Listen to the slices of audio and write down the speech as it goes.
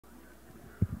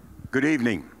Good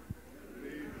evening.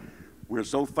 We're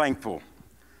so thankful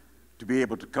to be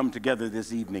able to come together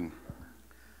this evening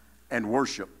and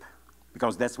worship,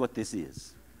 because that's what this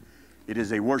is. It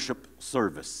is a worship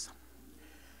service.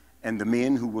 And the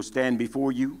men who will stand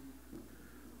before you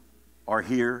are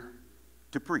here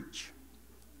to preach.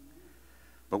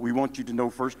 But we want you to know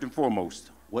first and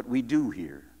foremost, what we do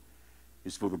here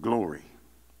is for the glory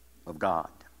of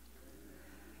God.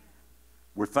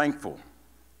 We're thankful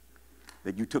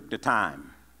that you took the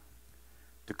time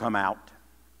to come out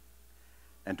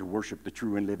and to worship the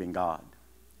true and living God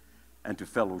and to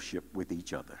fellowship with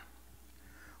each other.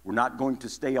 We're not going to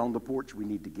stay on the porch. We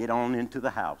need to get on into the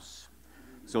house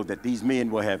so that these men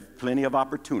will have plenty of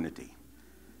opportunity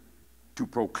to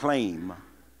proclaim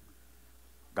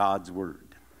God's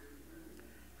word.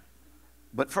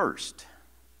 But first,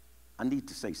 I need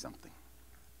to say something.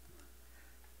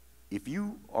 If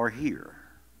you are here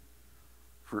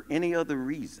for any other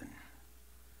reason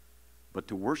but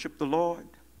to worship the Lord,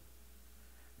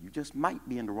 you just might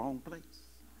be in the wrong place.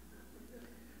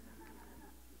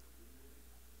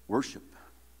 Worship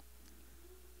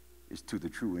is to the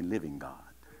true and living God.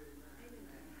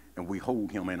 And we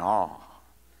hold him in awe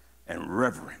and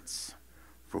reverence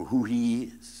for who he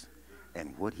is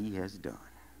and what he has done.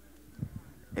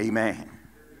 Amen.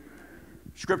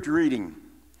 Scripture reading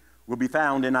will be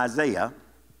found in Isaiah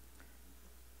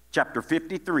chapter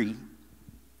 53.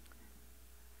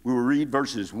 We will read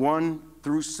verses 1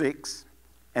 through 6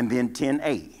 and then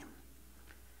 10a.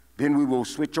 Then we will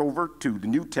switch over to the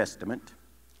New Testament,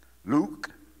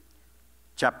 Luke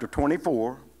chapter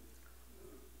 24,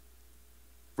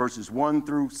 verses 1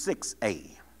 through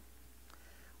 6a.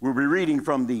 We'll be reading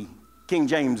from the King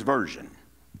James Version,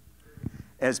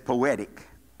 as poetic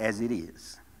as it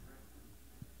is.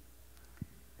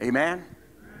 Amen?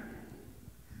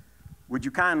 Would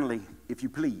you kindly, if you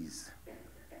please,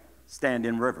 stand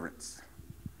in reverence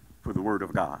for the word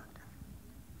of God?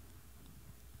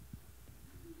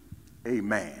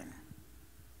 Amen.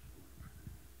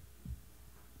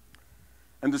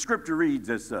 And the scripture reads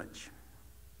as such: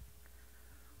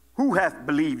 Who hath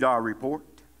believed our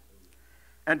report?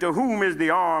 And to whom is the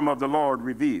arm of the Lord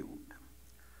revealed?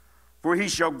 For he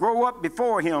shall grow up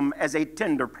before him as a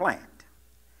tender plant,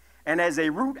 and as a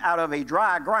root out of a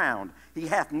dry ground. He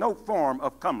hath no form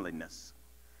of comeliness.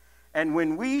 And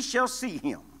when we shall see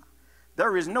him,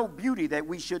 there is no beauty that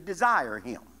we should desire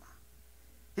him.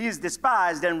 He is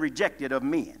despised and rejected of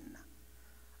men,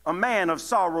 a man of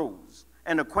sorrows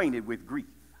and acquainted with grief.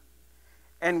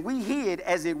 And we hid,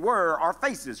 as it were, our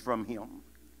faces from him.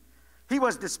 He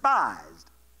was despised,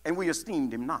 and we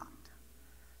esteemed him not.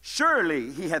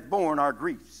 Surely he hath borne our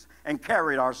griefs and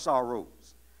carried our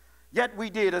sorrows. Yet we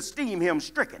did esteem him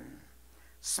stricken,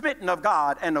 smitten of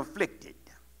God, and afflicted.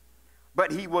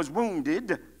 But he was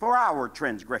wounded for our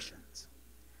transgressions.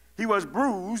 He was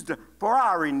bruised for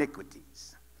our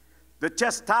iniquities. The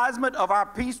chastisement of our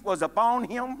peace was upon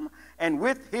him, and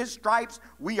with his stripes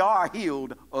we are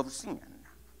healed of sin.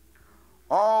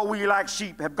 All we like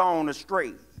sheep have gone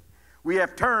astray. We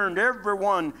have turned every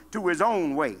one to his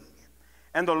own way.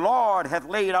 And the Lord hath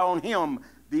laid on him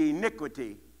the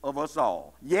iniquity of us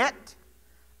all. Yet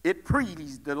it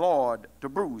pleased the Lord to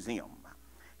bruise him.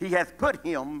 He hath put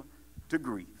him to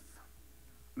grief.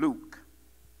 Luke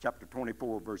chapter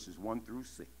 24, verses 1 through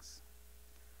 6.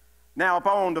 Now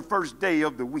upon the first day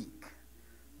of the week,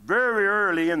 very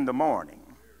early in the morning,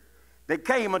 they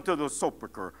came unto the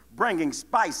sepulchre, bringing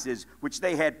spices which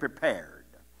they had prepared,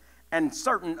 and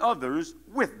certain others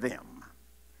with them.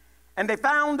 And they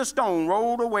found the stone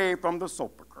rolled away from the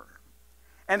sepulchre.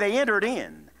 And they entered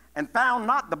in, and found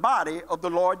not the body of the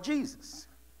Lord Jesus.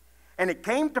 And it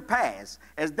came to pass,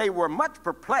 as they were much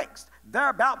perplexed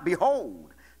thereabout,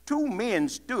 behold, two men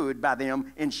stood by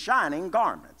them in shining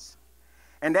garments.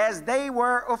 And as they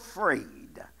were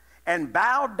afraid, and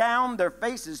bowed down their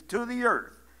faces to the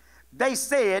earth, they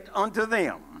said unto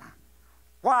them,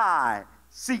 Why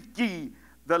seek ye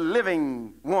the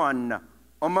living one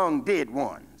among dead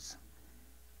ones?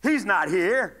 He's not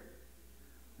here,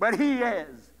 but he has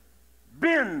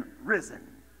been risen.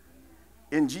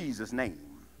 In Jesus'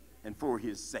 name and for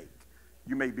his sake,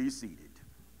 you may be seated.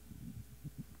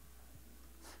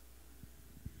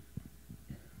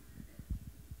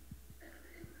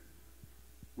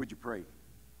 Would you pray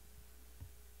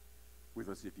with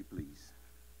us, if you please?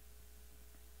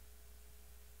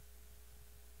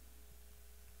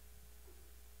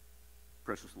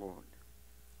 Precious Lord,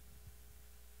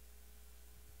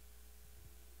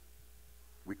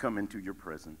 we come into your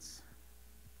presence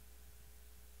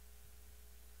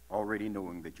already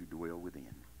knowing that you dwell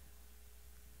within.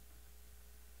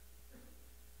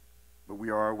 But we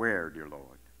are aware, dear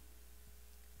Lord,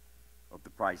 of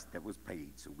the price that was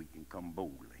paid so we can come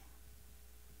boldly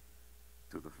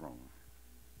to the throne.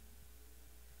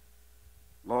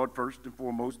 Lord, first and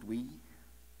foremost, we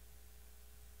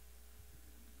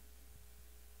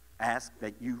ask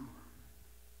that you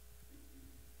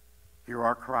hear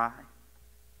our cry.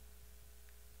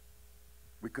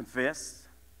 We confess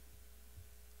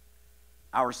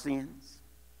our sins.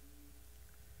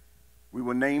 We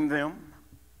will name them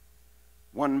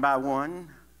one by one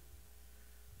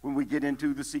when we get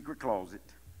into the secret closet.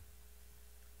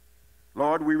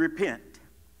 Lord, we repent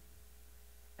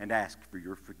and ask for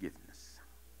your forgiveness.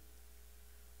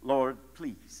 Lord,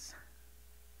 please,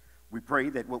 we pray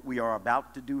that what we are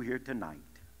about to do here tonight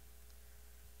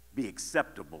be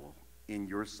acceptable in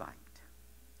your sight.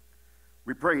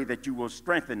 We pray that you will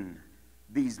strengthen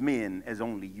these men as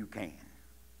only you can,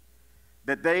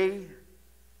 that they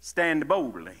stand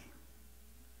boldly,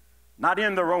 not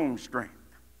in their own strength,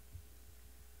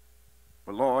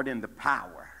 but, Lord, in the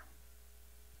power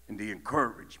and the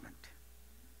encouragement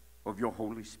of your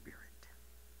Holy Spirit.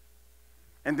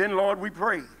 And then, Lord, we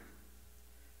pray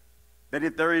that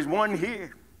if there is one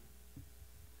here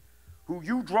who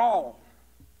you draw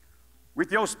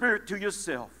with your Spirit to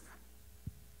yourself,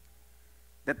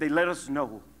 that they let us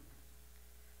know,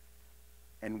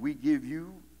 and we give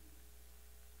you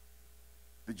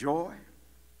the joy.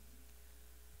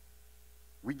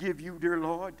 We give you, dear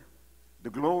Lord,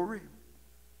 the glory.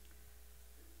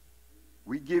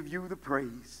 We give you the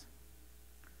praise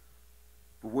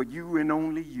for what you and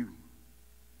only you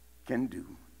can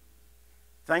do.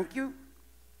 Thank you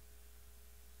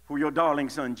for your darling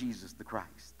Son, Jesus the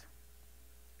Christ,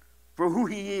 for who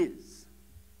he is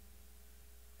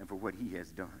and for what he has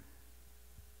done.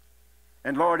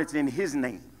 And Lord, it's in his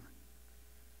name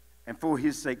and for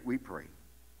his sake we pray.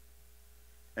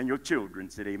 And your children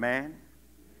said amen,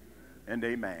 and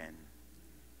amen.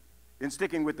 In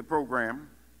sticking with the program,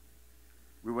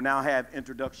 we will now have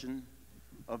introduction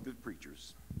of the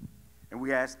preachers. And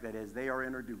we ask that as they are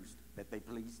introduced, that they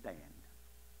please stand.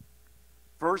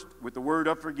 First, with the word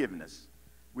of forgiveness,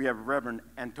 we have Reverend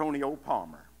Antonio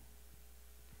Palmer.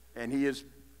 And he is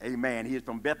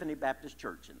from Bethany Baptist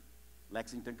Church in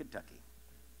Lexington, Kentucky.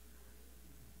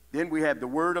 Then we have the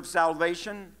word of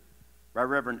salvation by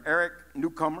Reverend Eric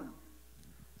Newcomer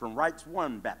from Rights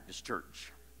One Baptist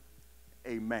Church.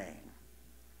 Amen.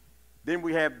 Then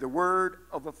we have the word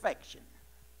of affection,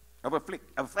 by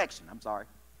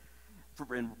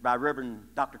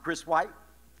Reverend Dr. Chris White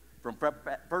from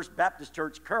First Baptist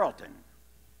Church, Carrollton.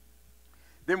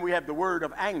 Then we have the word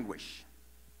of anguish.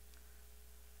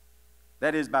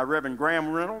 That is by Reverend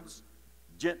Graham Reynolds,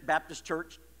 Gent Baptist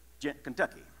Church, Gent,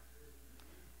 Kentucky.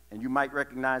 And you might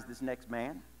recognize this next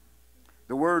man.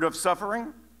 The word of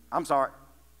suffering. I'm sorry,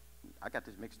 I got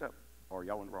this mixed up. Or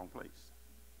y'all in the wrong place?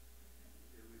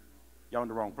 Y'all in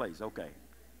the wrong place, okay.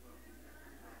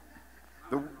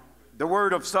 The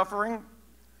word of suffering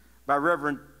by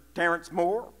Reverend Terrence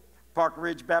Moore, Park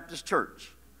Ridge Baptist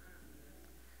Church.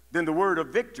 Then the word of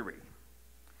victory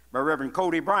by Reverend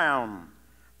Cody Brown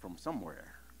from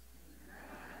somewhere.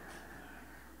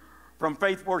 From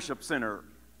Faith Worship Center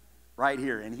right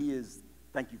here, and he is,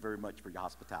 thank you very much for your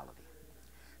hospitality.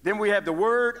 Then we have the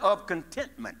word of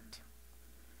contentment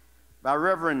by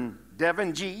Reverend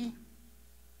Devin G.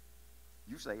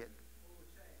 You say it.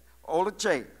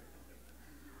 Olache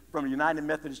from United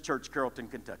Methodist Church, Carrollton,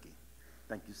 Kentucky.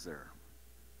 Thank you, sir.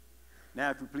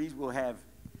 Now, if you please, we'll have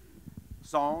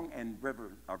song, and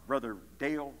our brother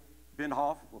Dale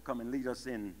Benhoff will come and lead us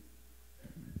in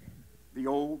the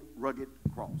old rugged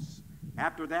cross.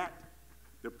 After that,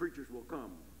 the preachers will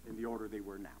come in the order they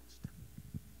were announced.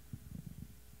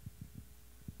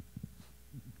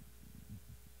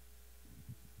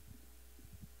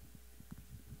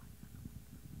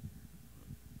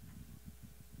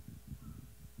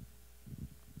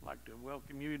 I'd like to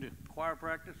welcome you to choir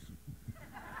practice.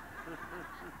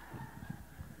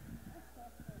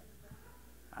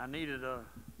 I needed a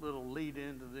little lead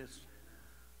into this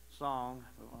song,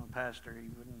 but my pastor, he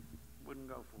wouldn't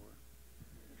go for it.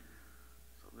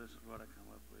 So this is what I come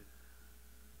up with.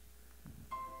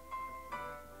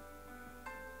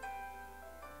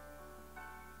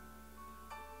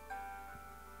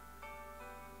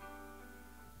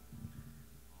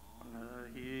 On a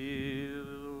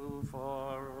hill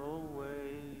far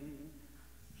away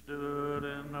stood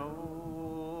an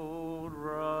old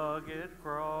rugged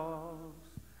cross,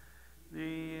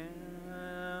 the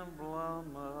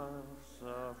emblem of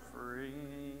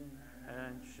suffering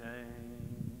and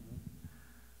shame.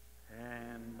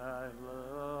 And I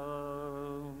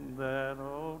love that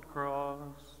old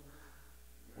cross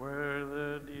where the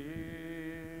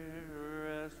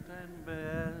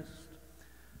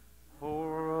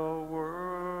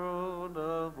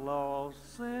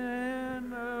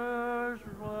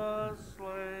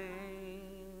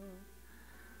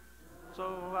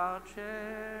So I'll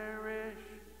cherish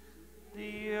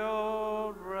the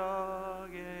old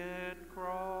rugged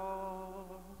cross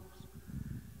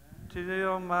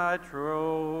till my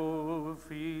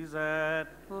trophies at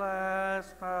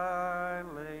last I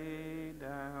lay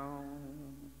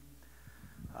down.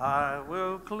 I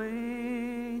will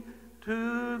cling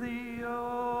to the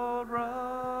old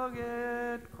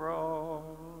rugged cross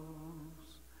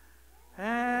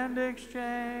and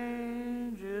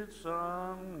exchange it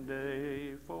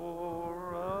someday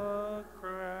for a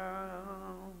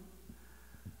crown.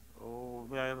 Oh,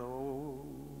 that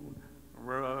old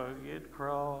rugged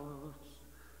cross,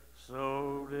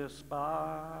 so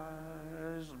despised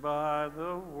by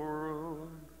the world,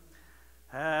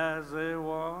 has a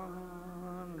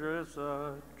wondrous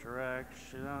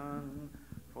attraction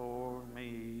for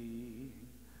me.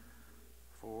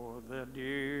 For the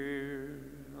dear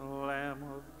Lamb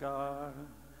of God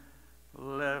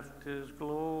left his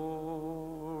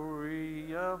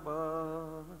glory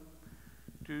above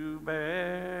to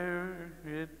bear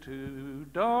it to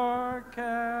dark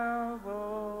Calvary.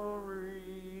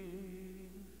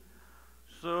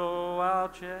 So I'll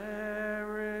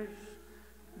cherish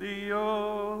the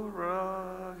old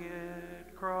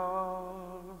rugged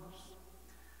cross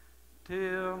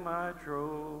till my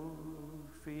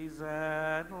trophies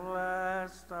at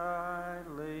last I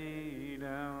lay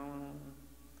down.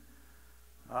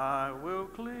 I will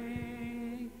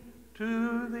cling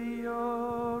to the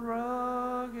old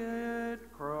rugged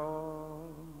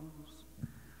cross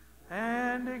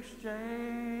and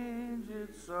exchange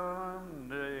it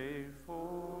someday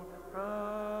for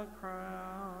a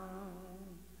crown.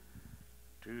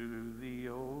 To the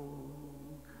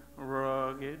old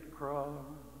rugged cross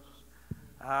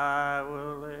I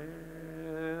will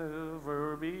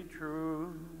ever be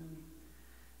true.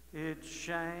 Its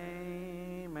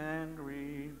shame and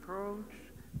reproach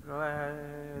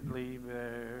gladly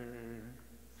bear.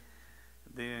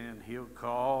 Then he'll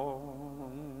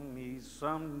call me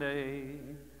someday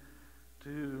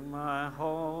to my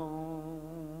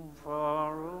home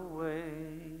far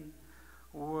away,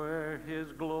 where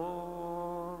his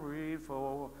glory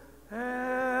forever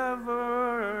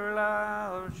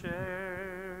I'll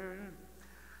share.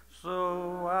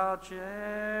 So I'll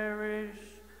cherish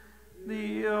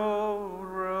the old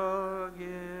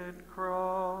rugged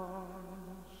cross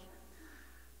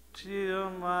till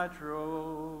my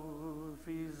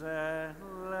trophies at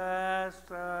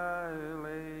last I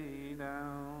lay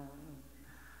down.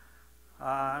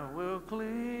 I will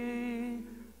cling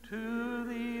to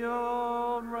the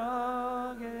old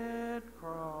rugged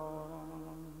cross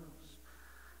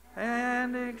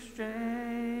and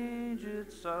exchange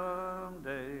it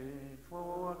someday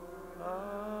for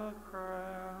a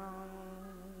crown.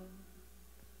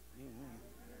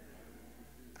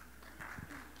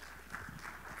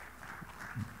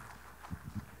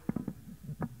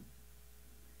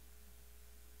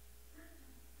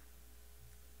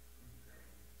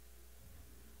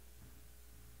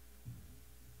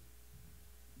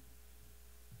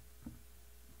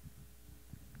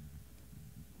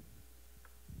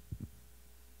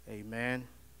 Amen.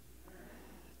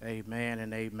 Amen. Amen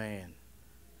and amen.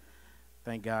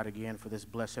 Thank God again for this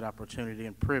blessed opportunity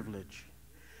and privilege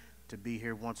to be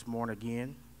here once more and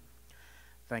again.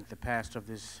 Thank the pastor of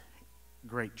this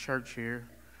great church here,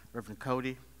 Reverend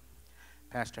Cody,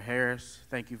 Pastor Harris.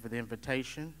 Thank you for the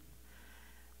invitation.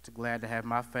 It's glad to have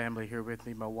my family here with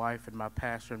me, my wife and my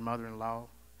pastor and mother-in-law.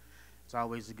 It's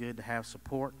always good to have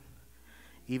support.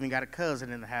 Even got a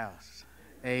cousin in the house.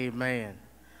 Amen.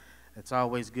 It's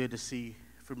always good to see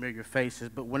familiar faces,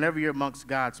 but whenever you're amongst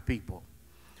God's people,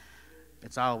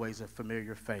 it's always a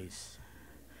familiar face.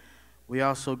 We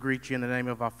also greet you in the name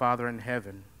of our Father in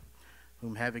heaven,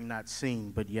 whom having not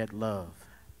seen but yet love.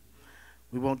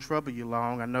 We won't trouble you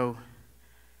long. I know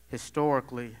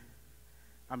historically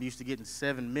I'm used to getting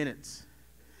 7 minutes.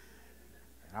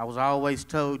 I was always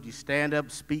told you stand up,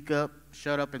 speak up,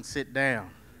 shut up, and sit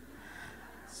down.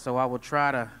 So I will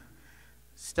try to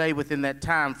stay within that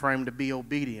time frame to be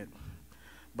obedient,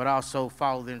 but also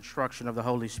follow the instruction of the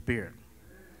Holy Spirit.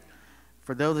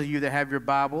 For those of you that have your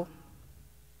Bible,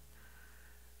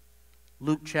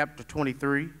 Luke chapter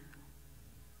 23,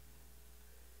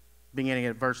 beginning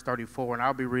at verse 34, and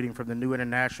I'll be reading from the New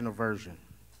International Version.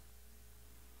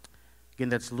 Again,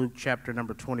 that's Luke chapter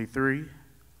number 23,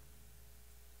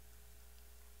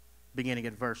 beginning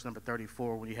at verse number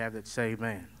 34. When you have that, say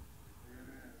amen.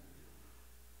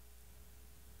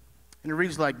 And it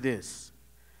reads like this.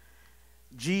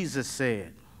 Jesus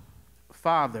said,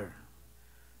 Father,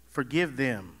 forgive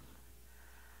them,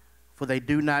 for they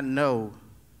do not know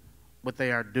what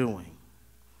they are doing.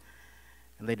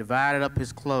 and they divided up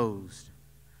his clothes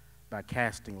by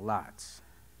casting lots.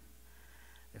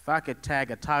 If I could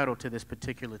tag a title to this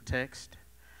particular text,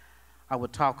 I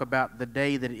would talk about the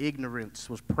day that ignorance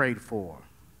was prayed for.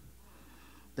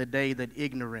 The day that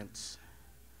ignorance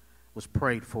was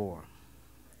prayed for.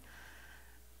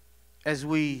 As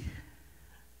we,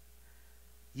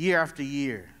 year after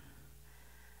year,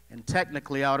 and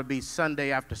technically ought to be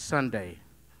Sunday after Sunday,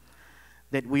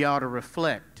 that we ought to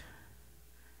reflect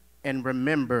and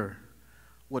remember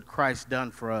what Christ done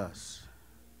for us.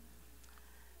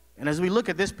 And as we look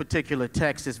at this particular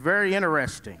text, it's very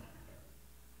interesting.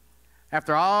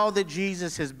 After all that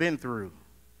Jesus has been through,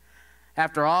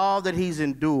 after all that he's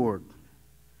endured,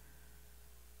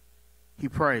 he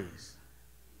prays.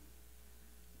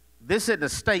 This isn't a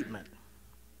statement.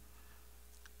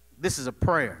 This is a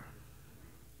prayer.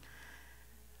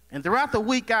 And throughout the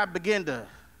week, I began to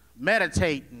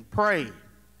meditate and pray.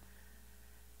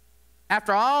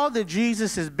 After all that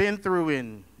Jesus has been through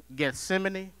in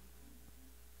Gethsemane,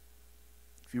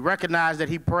 if you recognize that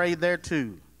he prayed there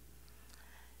too,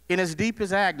 in his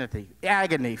deepest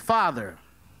agony, Father,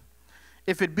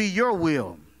 if it be your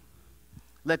will,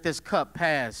 let this cup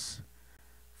pass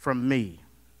from me.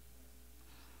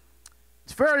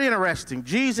 It's very interesting.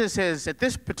 Jesus has, at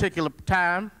this particular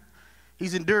time,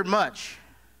 he's endured much.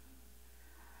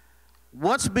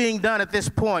 What's being done at this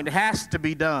point has to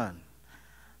be done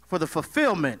for the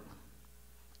fulfillment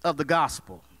of the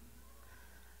gospel.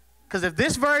 Because if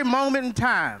this very moment in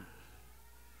time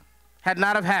had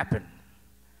not have happened,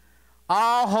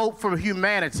 all hope for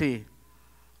humanity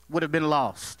would have been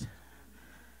lost.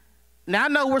 Now, I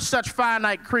know we're such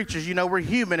finite creatures, you know, we're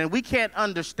human, and we can't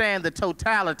understand the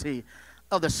totality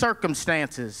of the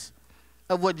circumstances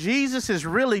of what Jesus is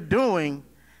really doing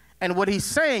and what he's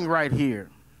saying right here.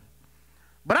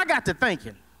 But I got to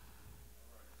thinking.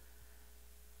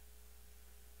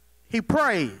 He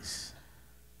prays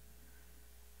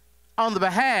on the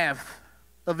behalf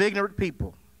of ignorant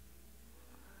people.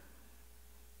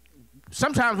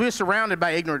 Sometimes we're surrounded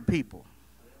by ignorant people.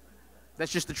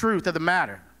 That's just the truth of the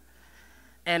matter.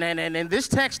 And this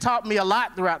text taught me a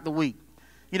lot throughout the week.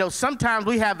 You know, sometimes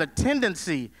we have a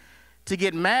tendency to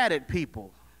get mad at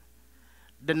people,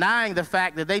 denying the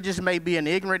fact that they just may be an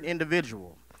ignorant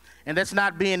individual. And that's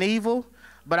not being evil,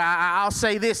 but I'll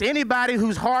say this. Anybody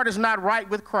whose heart is not right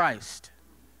with Christ,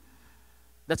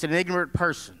 that's an ignorant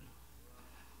person.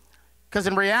 Because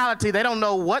in reality, they don't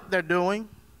know what they're doing.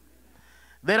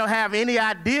 They don't have any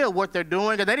idea what they're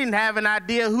doing, or they didn't have an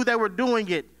idea who they were doing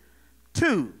it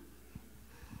to.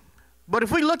 But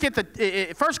if we look at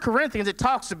the 1 Corinthians, it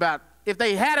talks about if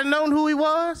they hadn't known who he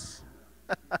was,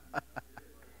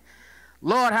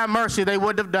 Lord have mercy, they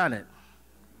wouldn't have done it.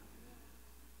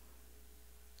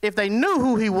 If they knew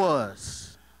who he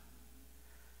was,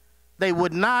 they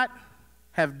would not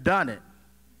have done it.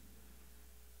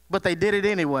 But they did it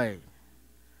anyway.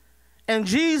 And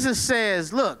Jesus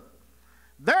says, look,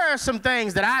 there are some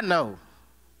things that I know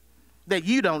that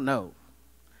you don't know.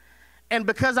 And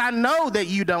because I know that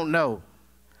you don't know,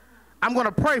 I'm going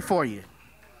to pray for you.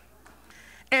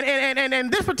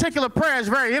 And this particular prayer is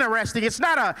very interesting. It's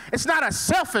not a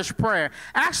selfish prayer.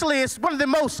 Actually, it's one of the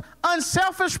most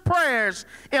unselfish prayers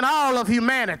in all of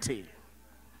humanity.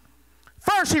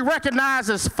 First, he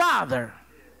recognizes Father.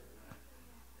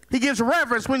 He gives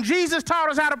reverence. When Jesus taught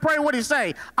us how to pray, what did he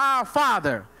say? Our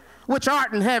Father, which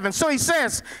art in heaven. So he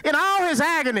says, in all his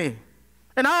agony,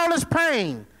 in all his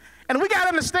pain, and we got to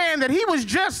understand that he was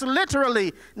just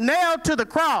literally nailed to the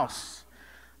cross.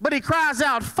 But he cries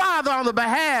out, Father, on the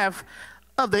behalf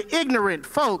of the ignorant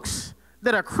folks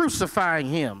that are crucifying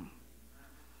him.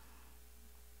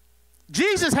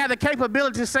 Jesus had the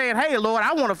capability of saying, hey, Lord,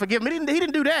 I want to forgive him. He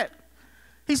didn't do that.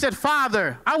 He said,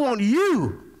 Father, I want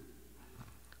you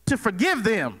to forgive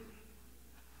them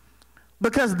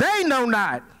because they know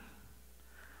not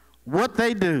what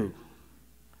they do.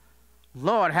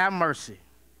 Lord, have mercy.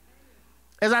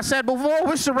 As I said before,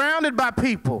 we're surrounded by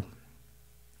people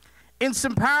in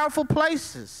some powerful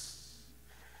places,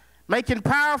 making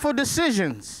powerful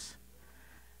decisions.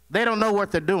 They don't know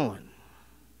what they're doing.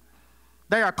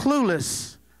 They are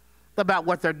clueless about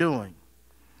what they're doing.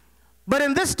 But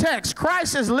in this text,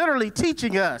 Christ is literally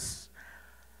teaching us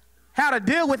how to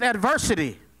deal with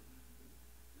adversity.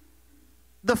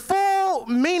 The full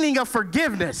meaning of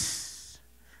forgiveness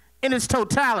in its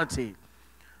totality.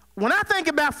 When I think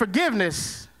about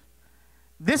forgiveness,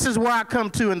 this is where I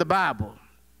come to in the Bible.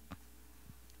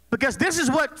 Because this is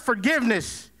what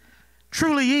forgiveness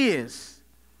truly is.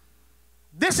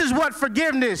 This is what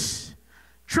forgiveness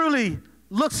truly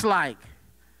looks like.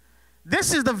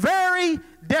 This is the very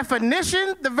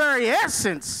definition, the very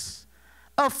essence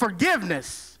of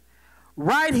forgiveness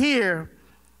right here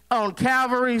on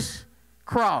Calvary's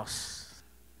cross.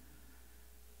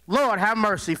 Lord, have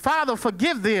mercy. Father,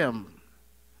 forgive them,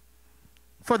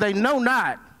 for they know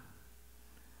not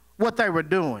what they were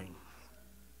doing.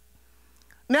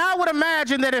 Now, I would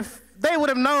imagine that if they would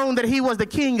have known that he was the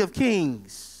King of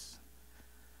Kings,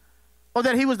 or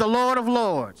that he was the Lord of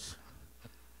Lords,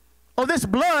 or this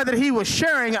blood that he was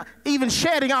sharing, even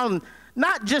shedding on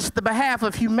not just the behalf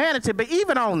of humanity, but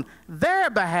even on their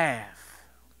behalf,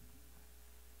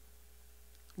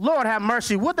 Lord have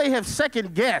mercy, would they have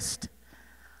second-guessed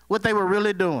what they were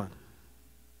really doing?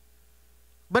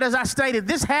 But as I stated,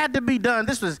 this had to be done.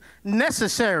 This was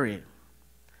necessary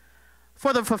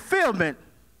for the fulfillment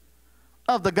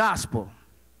of the gospel.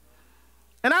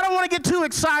 And I don't want to get too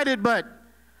excited, but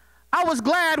I was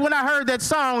glad when I heard that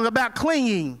song about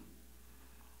clinging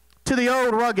to the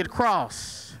old rugged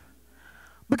cross.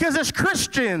 Because as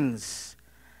Christians,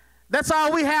 that's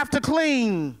all we have to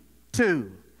cling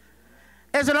to.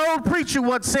 As an old preacher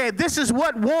once said, this is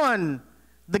what won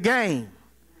the game.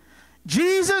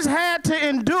 Jesus had to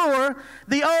endure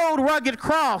the old rugged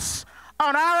cross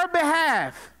on our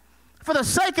behalf for the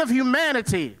sake of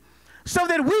humanity, so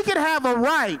that we could have a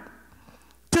right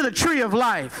to the tree of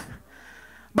life.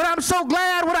 But I'm so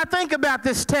glad when I think about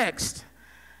this text,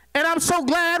 and I'm so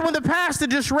glad when the pastor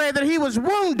just read that he was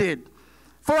wounded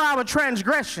for our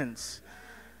transgressions,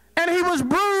 and he was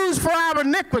bruised for our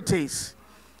iniquities.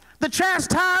 The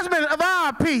chastisement of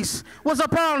our peace was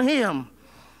upon him,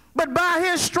 but by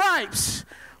his stripes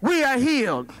we are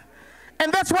healed.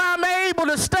 And that's why I'm able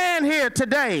to stand here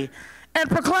today and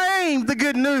proclaim the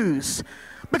good news.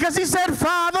 Because he said,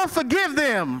 Father, forgive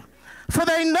them, for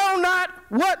they know not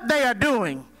what they are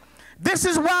doing. This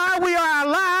is why we are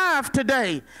alive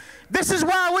today. This is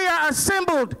why we are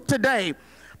assembled today.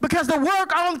 Because the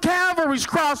work on Calvary's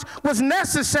cross was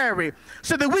necessary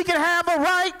so that we can have a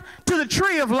right to the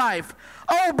tree of life.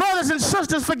 Oh, brothers and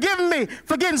sisters, forgive me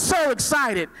for getting so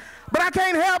excited. But I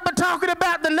can't help but talking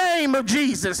about the name of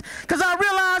Jesus, because I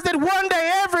realize that one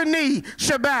day every knee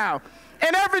shall bow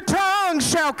and every tongue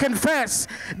shall confess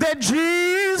that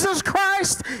Jesus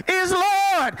Christ is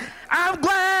Lord. I'm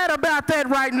glad about that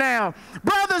right now.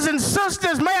 Brothers and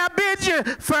sisters, may I bid you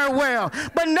farewell,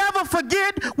 but never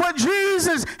forget what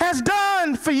Jesus has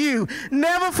done for you.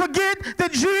 Never forget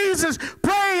that Jesus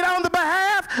prayed on the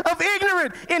behalf of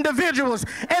ignorant individuals,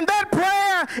 and that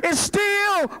prayer is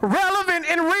still relevant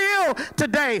and real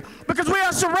today, because we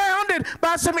are surrounded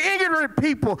by some ignorant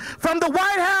people, from the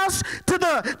White House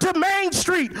to Main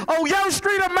Street, or your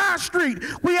street or my street.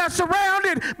 We are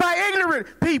surrounded by ignorant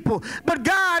people, but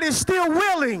God is still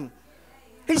willing.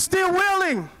 He's still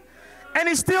willing, and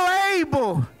he's still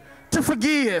able to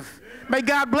forgive. May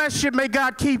God bless you. May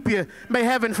God keep you. May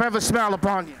heaven forever smile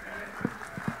upon you.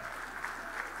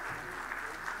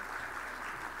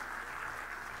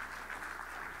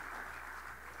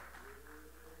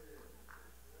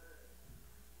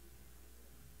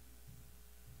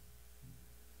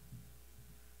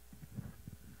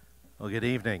 Well, good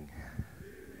evening.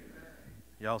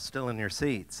 Y'all still in your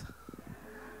seats?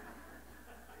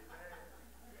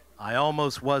 I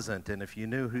almost wasn't, and if you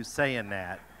knew who's saying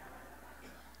that,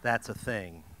 that's a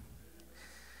thing.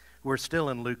 We're still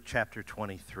in Luke chapter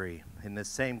 23, in this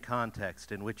same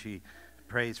context in which he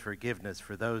prays forgiveness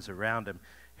for those around him.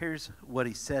 Here's what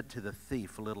he said to the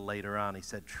thief a little later on. He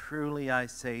said, "Truly I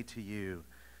say to you,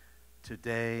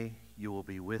 today you will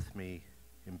be with me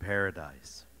in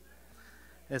paradise."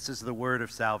 This is the word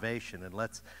of salvation, and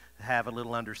let's have a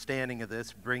little understanding of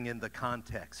this, bring in the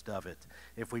context of it.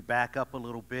 If we back up a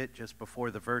little bit just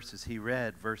before the verses he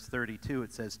read, verse 32,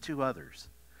 it says, 2 others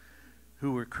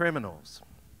who were criminals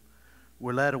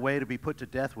were led away to be put to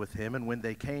death with him, and when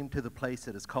they came to the place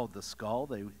that is called the Skull,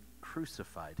 they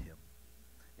crucified him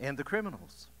and the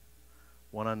criminals,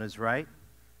 one on his right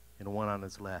and one on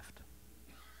his left.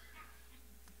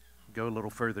 Go a little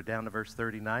further down to verse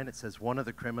 39. It says, one of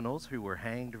the criminals who were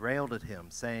hanged railed at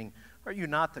him, saying, "Are you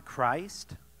not the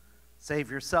Christ? Save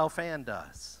yourself and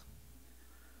us."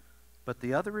 But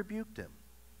the other rebuked him,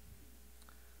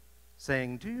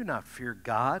 saying, "Do you not fear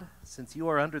God, since you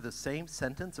are under the same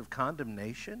sentence of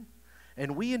condemnation?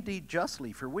 And we indeed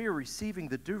justly, for we are receiving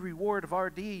the due reward of our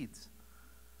deeds.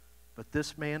 But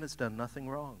this man has done nothing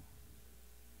wrong."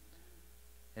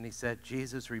 And he said,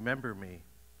 "Jesus, remember me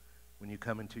when you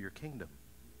come into your kingdom."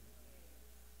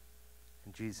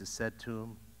 And Jesus said to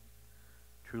him,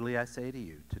 "Truly I say to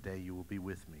you, today you will be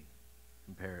with me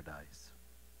in paradise."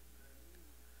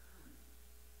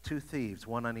 2 thieves,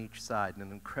 one on each side, in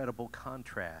an incredible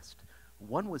contrast.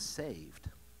 One was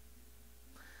saved,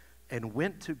 and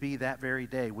went to be that very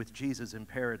day with Jesus in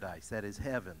paradise, that is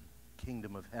heaven,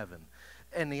 kingdom of heaven.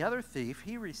 And the other thief,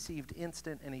 he received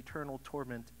instant and eternal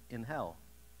torment in hell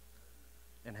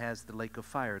and has the lake of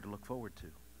fire to look forward to.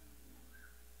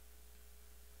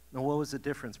 Now, what was the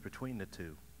difference between the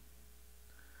two?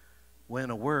 Well, in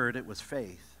a word, it was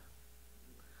faith.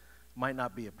 Might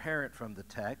not be apparent from the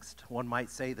text. One might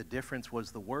say the difference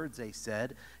was the words they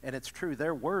said, and it's true,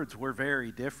 their words were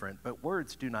very different, but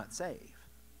words do not save.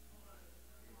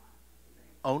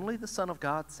 Only the Son of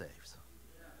God saves.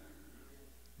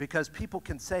 Because people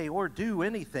can say or do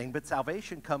anything, but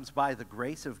salvation comes by the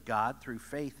grace of God through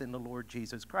faith in the Lord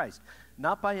Jesus Christ,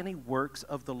 not by any works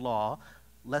of the law,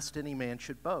 lest any man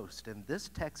should boast. And this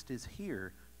text is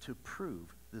here to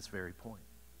prove this very point.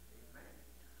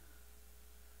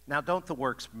 Now, don't the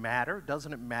works matter?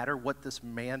 Doesn't it matter what this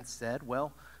man said?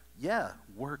 Well, yeah,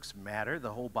 works matter.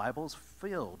 The whole Bible's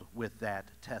filled with that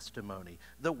testimony.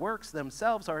 The works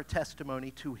themselves are a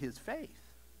testimony to his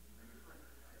faith.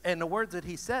 And the words that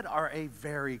he said are a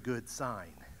very good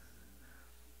sign.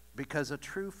 Because a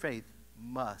true faith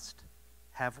must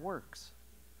have works.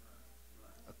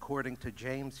 According to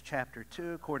James chapter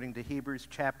 2, according to Hebrews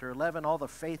chapter 11, all the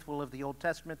faithful of the Old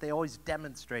Testament, they always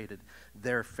demonstrated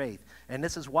their faith. And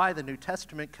this is why the New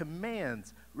Testament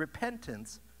commands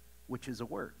repentance, which is a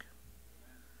work.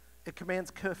 It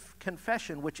commands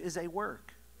confession, which is a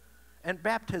work. And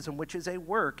baptism, which is a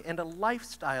work, and a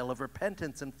lifestyle of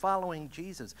repentance and following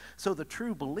Jesus. So the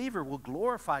true believer will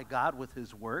glorify God with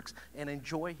his works and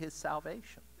enjoy his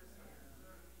salvation.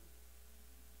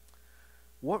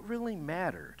 What really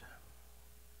mattered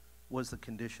was the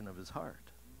condition of his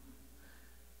heart.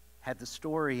 Had the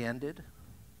story ended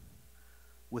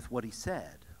with what he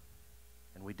said,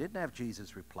 and we didn't have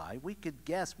Jesus reply, we could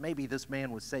guess maybe this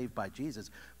man was saved by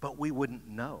Jesus, but we wouldn't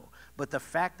know. But the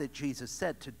fact that Jesus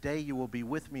said, "Today you will be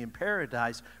with me in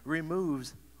paradise,"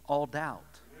 removes all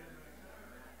doubt.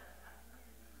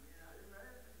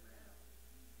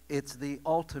 It's the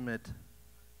ultimate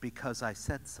 "because I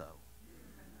said so."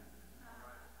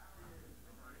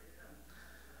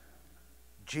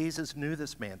 Jesus knew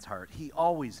this man's heart. He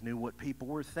always knew what people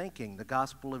were thinking. The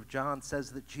Gospel of John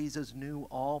says that Jesus knew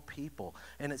all people.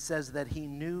 And it says that he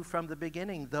knew from the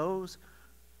beginning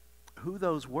who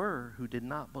those were who did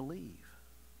not believe.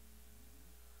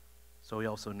 So he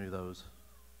also knew those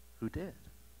who did.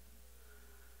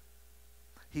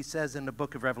 He says in the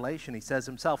book of Revelation, he says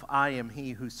himself, "I am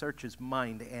he who searches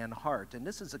mind and heart." And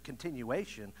this is a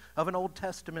continuation of an Old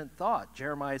Testament thought.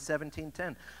 Jeremiah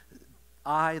 17:10.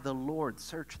 "I, the Lord,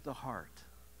 search the heart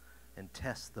and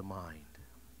test the mind."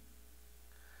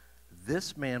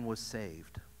 This man was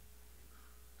saved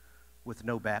with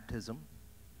no baptism,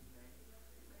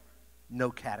 no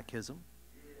catechism,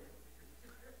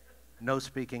 no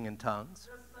speaking in tongues,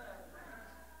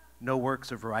 no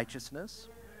works of righteousness,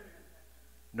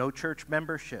 no church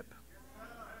membership,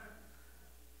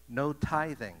 no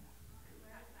tithing,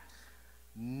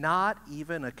 not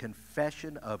even a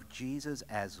confession of Jesus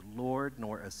as Lord,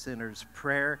 nor a sinner's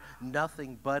prayer,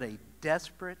 nothing but a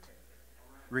desperate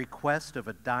request of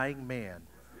a dying man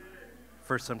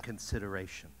for some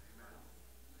consideration.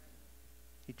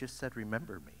 He just said,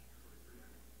 "Remember me."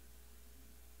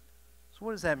 So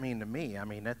what does that mean to me? I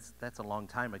mean, that's a long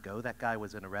time ago. That guy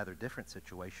was in a rather different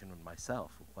situation than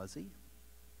myself, was he?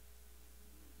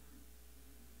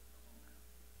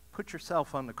 Put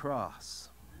yourself on the cross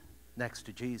next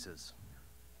to Jesus,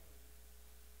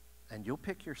 and you'll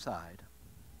pick your side,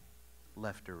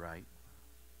 left or right.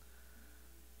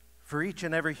 For each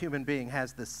and every human being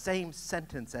has the same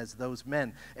sentence as those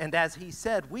men. And as he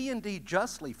said, we indeed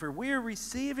justly, for we are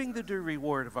receiving the due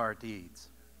reward of our deeds.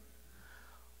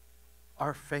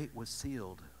 Our fate was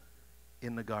sealed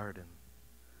in the garden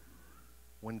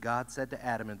when God said to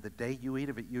Adam, "And the day you eat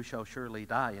of it, you shall surely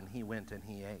die." And he went and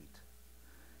he ate.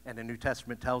 And the New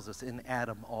Testament tells us, in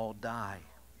Adam all die.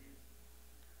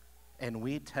 And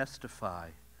we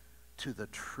testify to the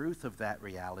truth of that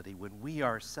reality when we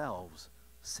ourselves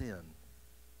sin.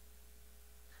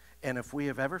 And if we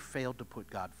have ever failed to put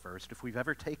God first, if we've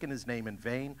ever taken his name in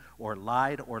vain, or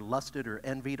lied, or lusted, or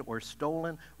envied, or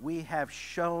stolen, we have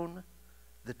shown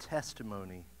the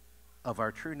testimony of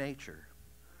our true nature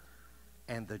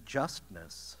and the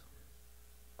justness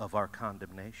of our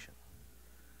condemnation.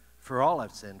 For all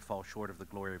have sinned, fall short of the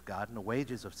glory of God, and the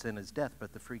wages of sin is death,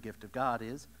 but the free gift of God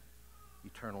is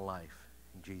eternal life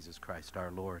in Jesus Christ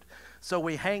our Lord. So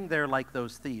we hang there like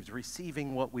those thieves,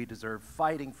 receiving what we deserve,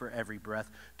 fighting for every breath,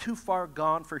 too far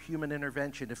gone for human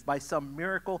intervention. If by some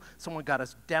miracle someone got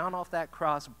us down off that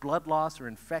cross, blood loss or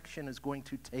infection is going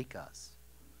to take us.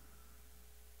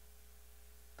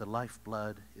 the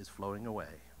lifeblood is flowing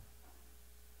away.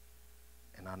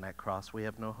 And on that cross, we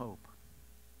have no hope.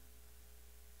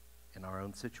 And our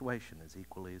own situation is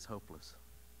equally as hopeless.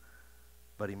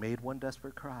 But he made one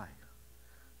desperate cry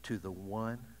to the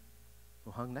one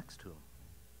who hung next to him.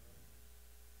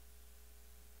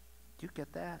 Do you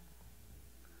get that?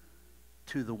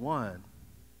 To the one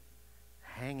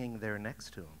hanging there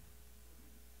next to him.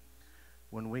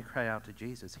 When we cry out to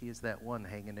Jesus, he is that one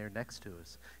hanging there next to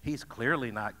us. He's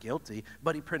clearly not guilty,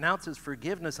 but he pronounces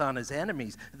forgiveness on his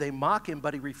enemies. They mock him,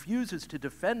 but he refuses to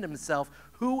defend himself.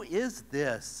 Who is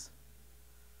this?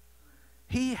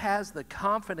 He has the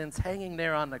confidence hanging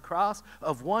there on the cross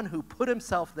of one who put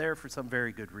himself there for some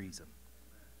very good reason.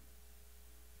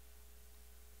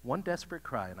 One desperate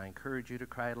cry, and I encourage you to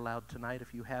cry it aloud tonight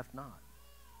if you have not.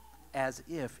 As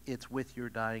if it's with your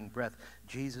dying breath.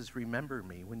 Jesus, remember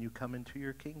me when you come into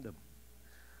your kingdom.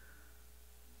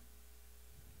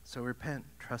 So repent,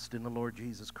 trust in the Lord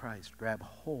Jesus Christ, grab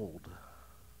hold.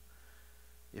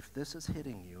 If this is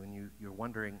hitting you and you're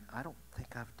wondering, I don't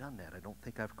think I've done that, I don't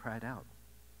think I've cried out,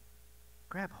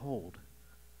 grab hold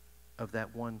of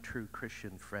that one true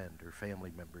Christian friend or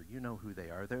family member. You know who they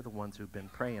are. They're the ones who've been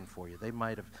praying for you. They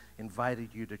might have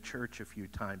invited you to church a few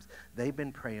times. They've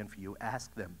been praying for you.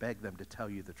 Ask them, beg them to tell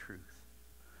you the truth.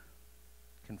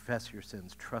 Confess your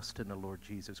sins. Trust in the Lord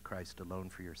Jesus Christ alone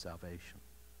for your salvation.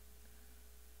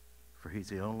 For he's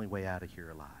the only way out of here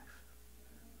alive.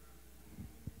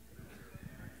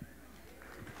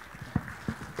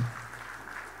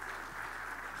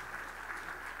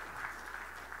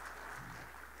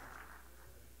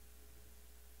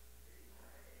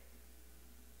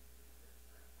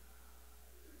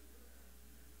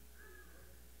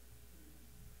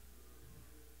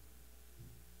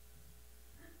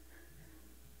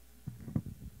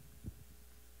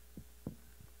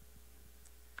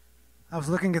 I was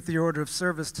looking at the order of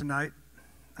service tonight.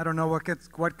 I don't know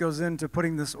what goes into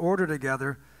putting this order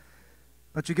together,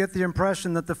 but you get the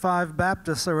impression that the 5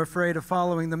 Baptists are afraid of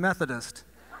following the Methodist.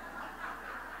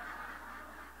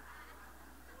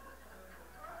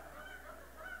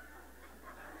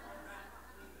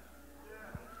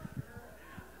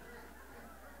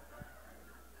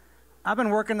 I've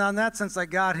been working on that since I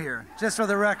got here, just for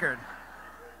the record.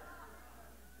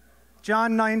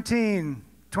 John 19,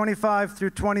 25 through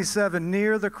 27,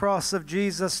 near the cross of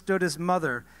Jesus stood his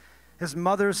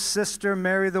mother's sister,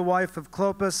 Mary, the wife of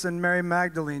Clopas, and Mary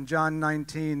Magdalene, John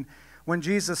 19. When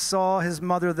Jesus saw his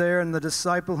mother there and the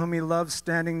disciple whom he loved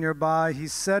standing nearby, he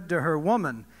said to her,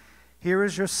 "Woman, here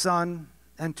is your son,"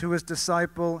 and to his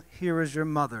disciple, "Here is your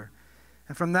mother."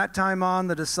 And from that time on,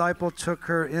 the disciple took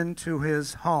her into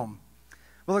his home.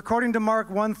 Well, according to Mark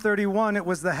 1:31, it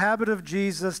was the habit of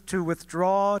Jesus to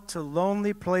withdraw to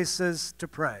lonely places to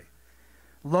pray.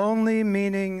 Lonely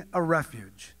meaning a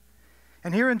refuge.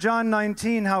 And here in John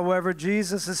 19, however,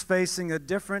 Jesus is facing a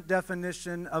different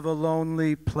definition of a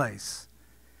lonely place.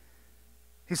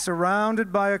 He's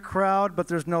surrounded by a crowd, but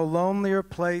there's no lonelier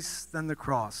place than the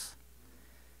cross.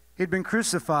 He'd been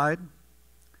crucified,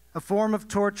 a form of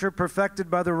torture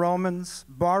perfected by the Romans,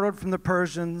 borrowed from the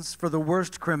Persians for the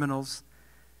worst criminals.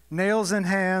 Nails in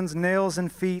hands, nails in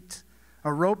feet,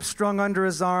 a rope strung under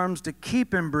his arms to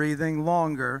keep him breathing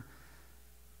longer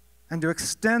and to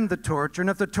extend the torture. And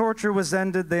if the torture was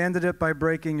ended, they ended it by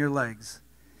breaking your legs.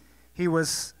 He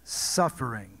was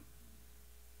suffering.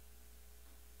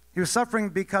 He was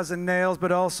suffering because of nails,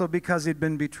 but also because he'd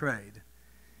been betrayed.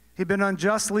 He'd been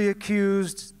unjustly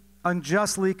accused,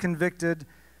 unjustly convicted,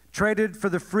 traded for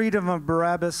the freedom of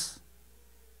Barabbas,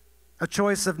 a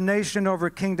choice of nation over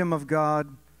kingdom of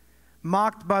God,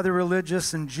 mocked by the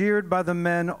religious and jeered by the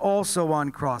men also on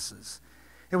crosses.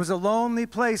 It was a lonely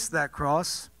place, that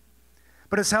cross.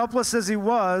 But as helpless as he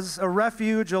was, a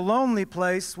refuge, a lonely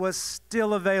place was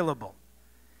still available.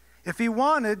 If he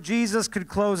wanted, Jesus could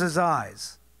close his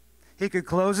eyes. He could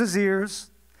close his ears.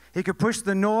 He could push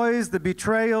the noise, the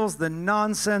betrayals, the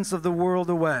nonsense of the world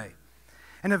away.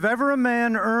 And if ever a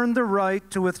man earned the right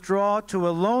to withdraw to a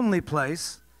lonely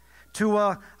place, to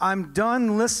a "I'm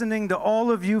done listening to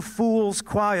all of you fools"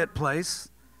 quiet place,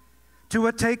 to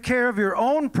a "take care of your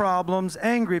own problems"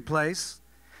 angry place,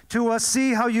 to a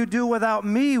 "see how you do without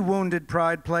me" wounded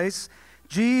pride place,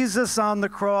 Jesus on the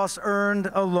cross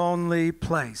earned a lonely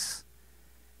place.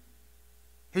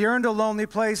 He earned a lonely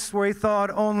place where he thought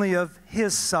only of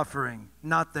his suffering,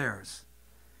 not theirs.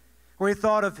 Where he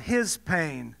thought of his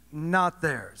pain, not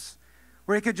theirs.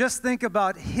 Where he could just think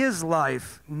about his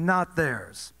life, not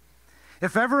theirs.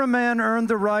 If ever a man earned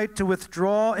the right to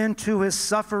withdraw into his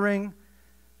suffering,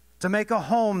 to make a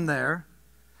home there,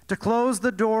 to close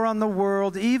the door on the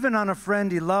world, even on a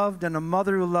friend he loved and a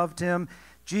mother who loved him,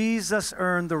 Jesus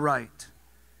earned the right.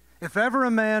 If ever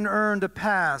a man earned a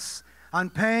pass on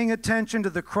paying attention to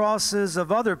the crosses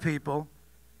of other people,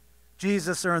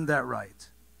 Jesus earned that right.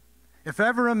 If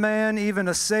ever a man, even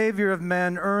a Savior of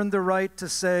men, earned the right to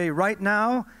say, right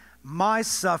now, my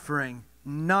suffering,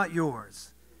 not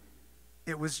yours,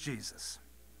 it was Jesus.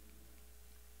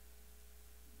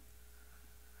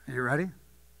 Are you ready?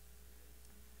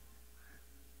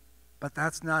 But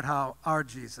that's not how our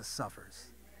Jesus suffers.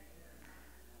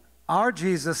 Our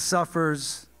Jesus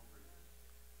suffers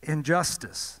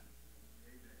injustice.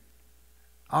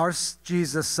 Our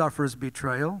Jesus suffers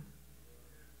betrayal.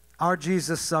 Our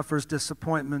Jesus suffers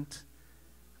disappointment.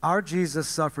 Our Jesus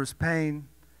suffers pain.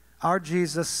 Our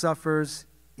Jesus suffers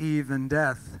even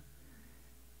death.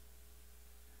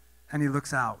 And he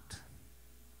looks out.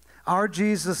 Our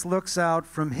Jesus looks out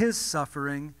from his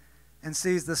suffering and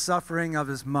sees the suffering of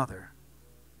his mother.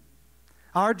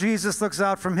 Our Jesus looks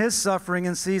out from his suffering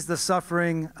and sees the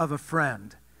suffering of a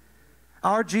friend.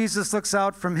 Our Jesus looks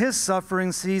out from his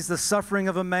suffering, sees the suffering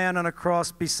of a man on a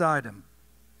cross beside him.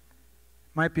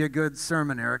 Might be a good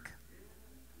sermon, Eric.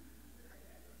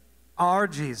 Our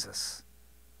Jesus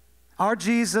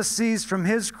sees from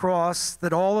his cross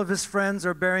that all of his friends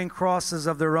are bearing crosses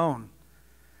of their own.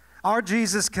 Our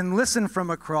Jesus can listen from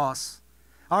a cross.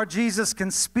 Our Jesus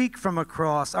can speak from a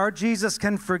cross. Our Jesus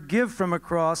can forgive from a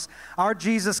cross. Our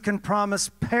Jesus can promise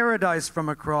paradise from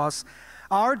a cross.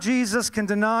 Our Jesus can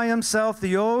deny himself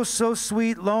the oh so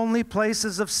sweet lonely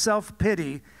places of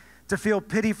self-pity to feel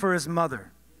pity for his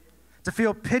mother, to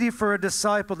feel pity for a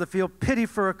disciple, to feel pity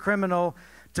for a criminal,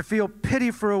 to feel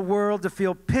pity for a world, to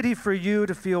feel pity for you,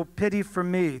 to feel pity for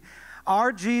me.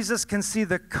 Our Jesus can see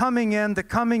the coming end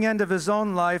of his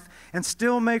own life, and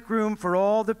still make room for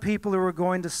all the people who are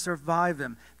going to survive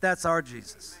him. That's our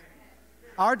Jesus.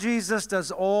 Our Jesus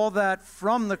does all that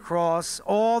from the cross,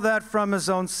 all that from his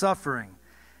own suffering.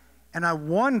 And I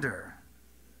wonder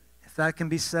if that can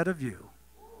be said of you,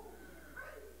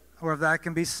 or if that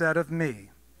can be said of me.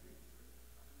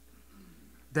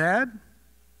 Dad?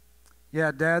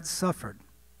 Yeah, Dad suffered.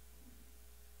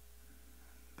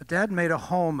 But Dad made a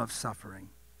home of suffering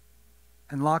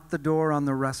and locked the door on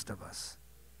the rest of us.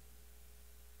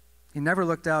 He never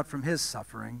looked out from his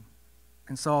suffering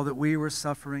and saw that we were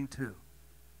suffering too.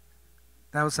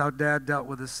 That was how Dad dealt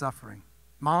with his suffering.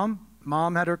 Mom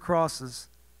had her crosses,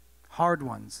 hard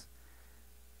ones.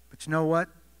 But you know what?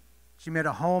 She made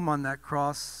a home on that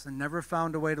cross and never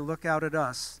found a way to look out at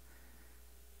us,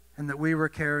 and that we were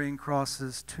carrying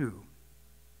crosses too.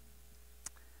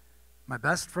 My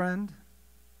best friend,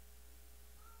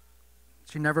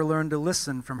 she never learned to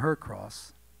listen from her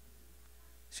cross.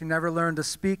 She never learned to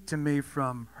speak to me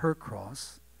from her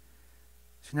cross.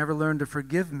 She never learned to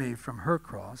forgive me from her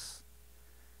cross.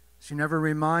 She never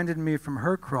reminded me from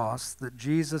her cross that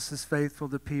Jesus is faithful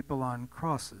to people on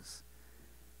crosses.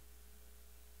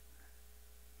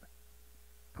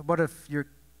 But what if your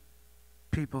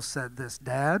people said this?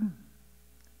 Dad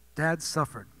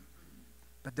suffered.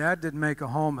 But Dad didn't make a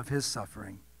home of his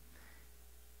suffering.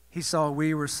 He saw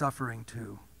we were suffering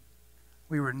too.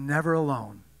 We were never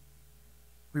alone.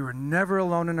 We were never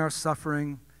alone in our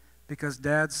suffering because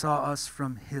Dad saw us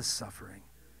from his suffering.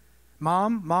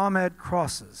 Mom had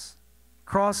crosses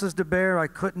to bear I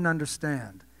couldn't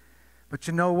understand. But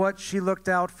you know what? She looked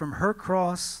out from her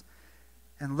cross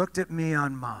and looked at me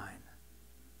on mine.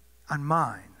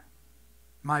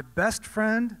 My best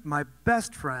friend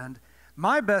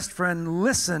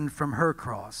listened from her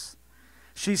cross.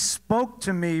 She spoke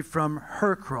to me from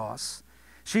her cross.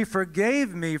 She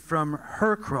forgave me from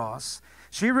her cross.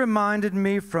 She reminded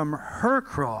me from her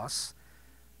cross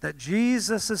that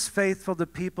Jesus is faithful to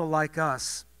people like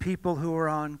us, people who are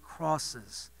on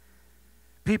crosses,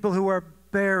 people who are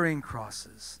bearing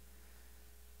crosses.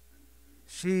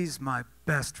 She's my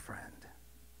best friend.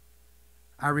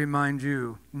 I remind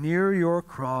you, near your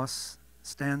cross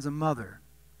stands a mother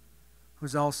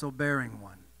who's also bearing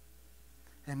one.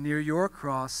 And near your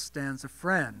cross stands a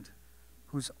friend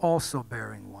who's also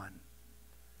bearing one.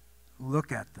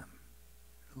 Look at them.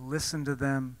 Listen to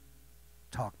them.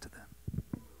 Talk to them.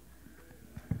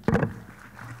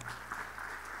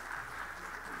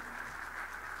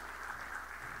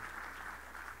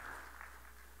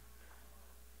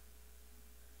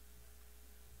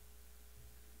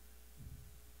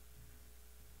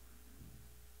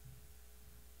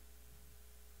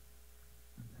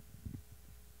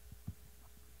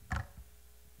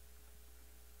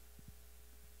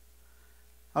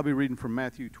 I'll be reading from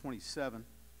Matthew 27,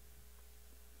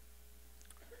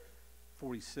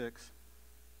 46.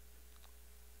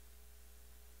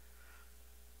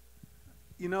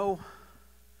 You know,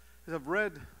 as I've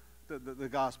read the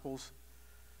Gospels,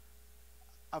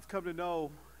 I've come to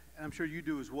know, and I'm sure you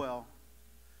do as well,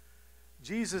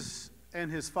 Jesus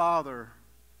and his Father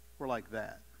were like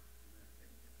that.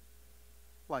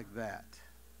 Like that.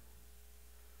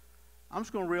 I'm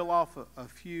just going to reel off a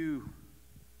few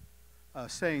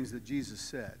sayings that Jesus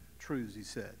said, truths he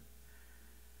said.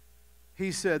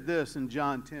 He said this in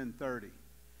John 10:30.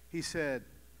 He said,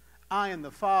 I and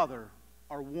the Father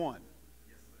are one.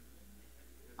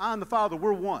 I and the Father,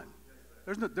 we're one.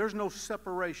 There's no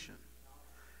separation.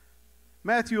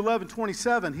 Matthew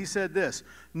 11:27, he said this,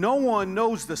 no one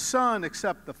knows the Son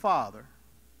except the Father,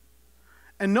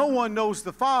 and no one knows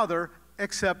the Father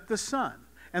except the Son.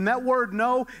 And that word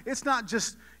know, it's not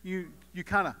just you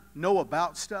kind of know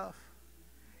about stuff.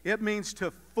 It means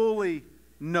to fully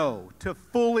know, to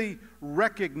fully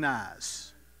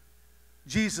recognize.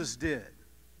 Jesus did.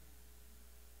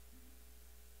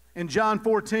 In John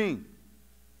 14,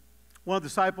 one of the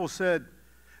disciples said,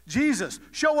 Jesus,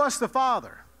 show us the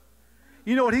Father.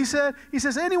 You know what he said? He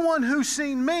says, anyone who's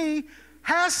seen me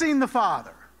has seen the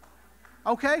Father.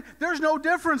 Okay? There's no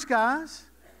difference, guys.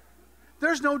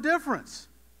 There's no difference.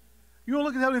 You want to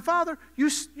look at the Heavenly Father, you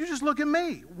just look at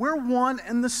me. We're one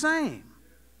and the same.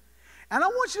 And I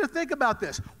want you to think about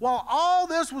this. While all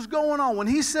this was going on, when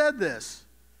he said this,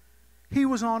 he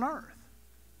was on earth.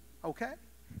 Okay?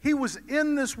 He was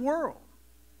in this world.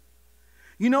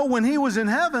 You know, when he was in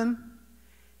heaven,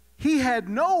 he had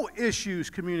no issues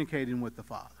communicating with the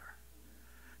Father.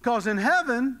 Because in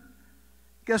heaven,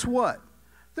 guess what?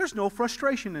 There's no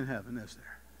frustration in heaven, is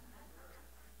there?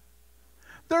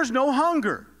 There's no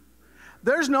hunger.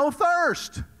 There's no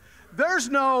thirst. There's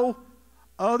no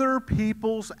other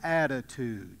people's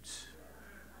attitudes.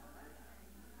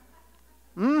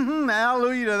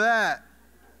 Hallelujah to that.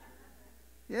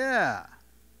 Yeah.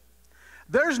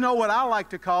 There's no what I like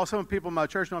to call, some people in my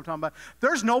church know what I'm talking about,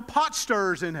 there's no pot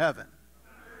stirs in heaven.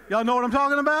 Y'all know what I'm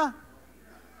talking about?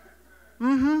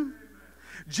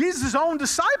 Jesus' own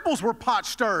disciples were pot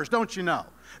stirs, don't you know?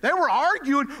 They were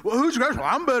arguing, well, who's going to, well,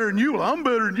 I'm better than you, well, I'm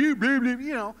better than you, blah, blah,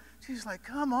 you know. Jesus like,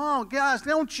 come on, guys,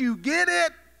 don't you get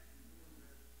it?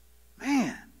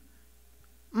 Man.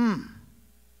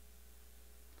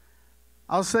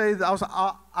 I will say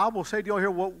to you all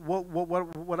here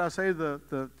what I say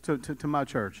to my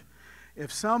church.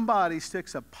 If somebody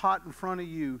sticks a pot in front of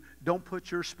you, don't put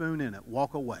your spoon in it.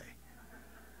 Walk away.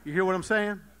 You hear what I'm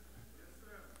saying?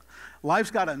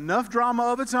 Life's got enough drama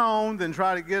of its own than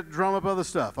try to drum up other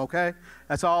stuff, okay?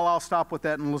 That's all. I'll stop with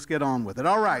that and let's get on with it.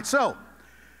 All right, so,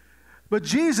 but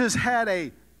Jesus had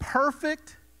a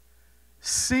perfect,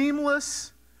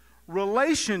 seamless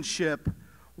relationship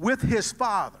with his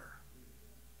Father.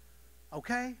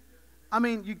 Okay? I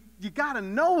mean, you got to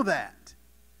know that.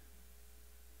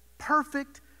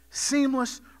 Perfect,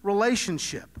 seamless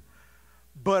relationship.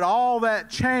 But all that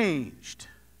changed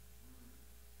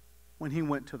when he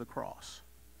went to the cross.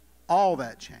 All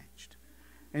that changed.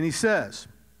 And he says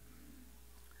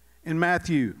in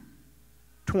Matthew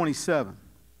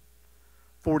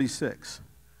 27:46,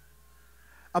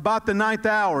 about the 9th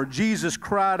hour, Jesus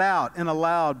cried out in a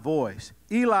loud voice,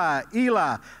 Eli,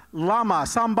 Eli, lama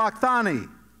sabachthani,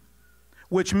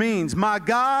 which means, my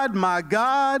God,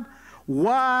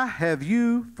 why have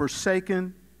you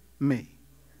forsaken me?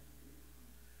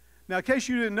 Now, in case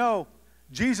you didn't know,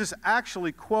 Jesus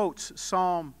actually quotes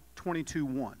Psalm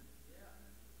 22:1.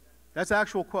 That's the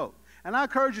actual quote. And I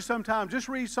encourage you sometime, just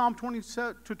read Psalm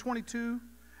 22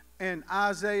 and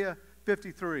Isaiah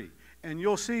 53. And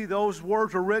you'll see those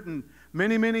words were written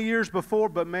many, many years before,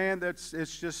 but man, it's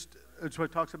what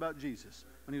it talks about Jesus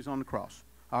when he was on the cross.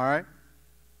 All right?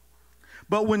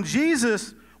 But when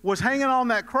Jesus was hanging on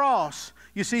that cross,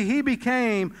 you see, he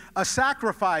became a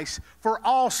sacrifice for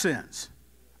all sins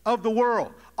of the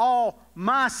world. All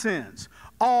my sins.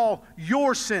 All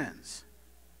your sins.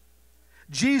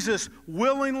 Jesus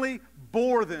willingly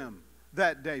bore them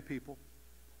that day, people.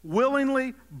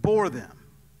 Willingly bore them.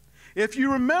 If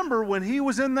you remember, when he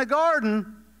was in the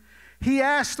garden, he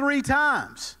asked 3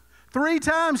 times. 3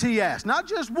 times he asked. Not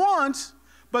just once,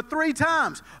 but 3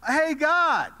 times. Hey,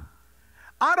 God,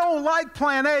 I don't like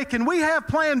plan A. Can we have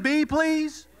plan B,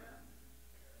 please?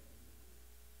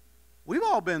 We've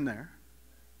all been there.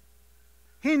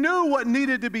 He knew what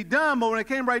needed to be done, but when it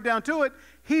came right down to it,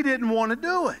 he didn't want to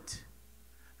do it.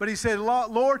 But he said,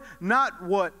 Lord, not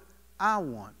what I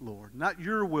want, Lord. Not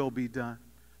your will be done.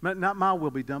 Not my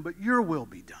will be done, but your will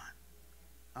be done.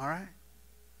 All right?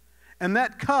 And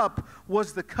that cup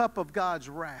was the cup of God's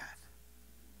wrath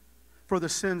for the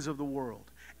sins of the world.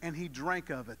 And he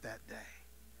drank of it that day.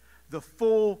 The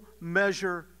full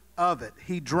measure of it.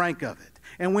 He drank of it.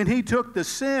 And when he took the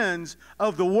sins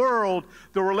of the world,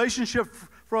 the relationship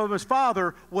from his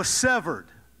Father was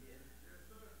severed.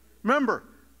 Remember,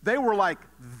 they were like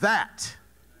that.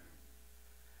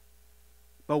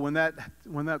 But when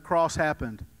that cross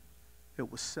happened,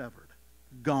 it was severed,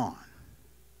 gone.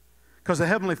 Because the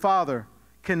Heavenly Father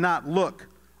cannot look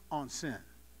on sin.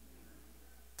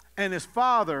 And his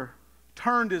Father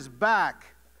turned his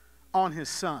back on his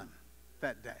Son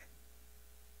that day.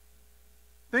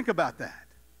 Think about that.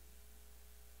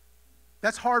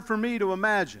 That's hard for me to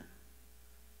imagine.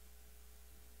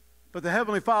 But the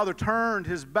Heavenly Father turned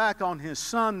his back on his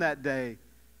Son that day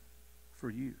for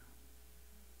you.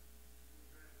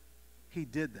 He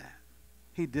did that.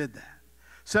 He did that.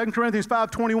 2 Corinthians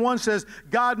 5:21 says,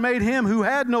 God made him who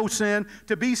had no sin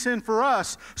to be sin for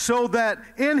us, so that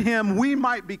in him we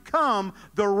might become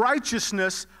the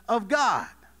righteousness of God.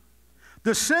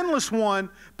 The sinless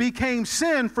one became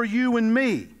sin for you and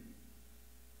me.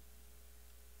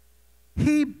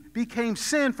 He became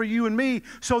sin for you and me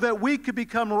so that we could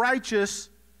become righteous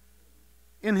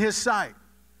in his sight.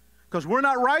 Because we're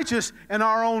not righteous in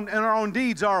our own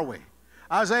deeds, are we?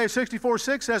 Isaiah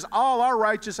 64:6 says, all our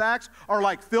righteous acts are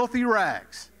like filthy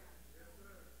rags.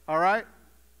 All right?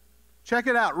 Check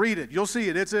it out. Read it. You'll see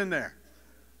it. It's in there.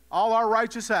 All our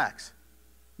righteous acts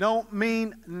don't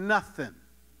mean nothing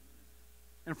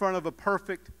in front of a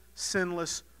perfect,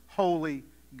 sinless, holy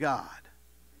God.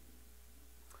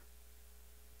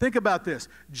 Think about this.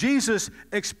 Jesus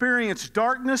experienced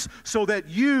darkness so that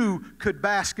you could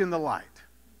bask in the light.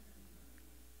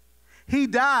 He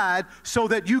died so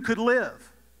that you could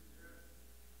live.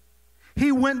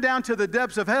 He went down to the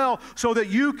depths of hell so that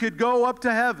you could go up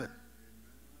to heaven.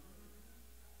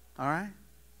 All right?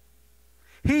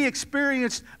 He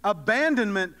experienced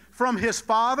abandonment from his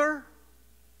Father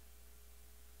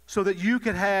so that you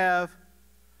could have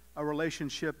a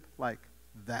relationship like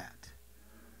that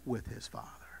with his Father.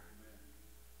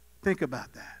 Think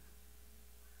about that.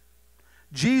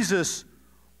 Jesus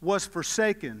was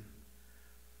forsaken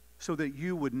so that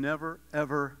you would never,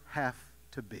 ever have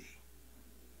to be.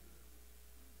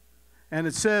 And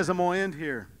it says, I'm going to end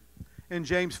here, in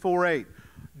James 4:8,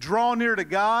 draw near to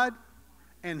God,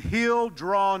 and he'll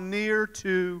draw near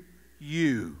to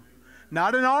you.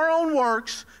 Not in our own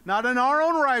works, not in our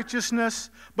own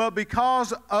righteousness, but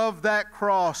because of that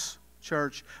cross,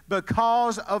 church.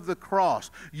 Because of the cross.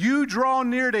 You draw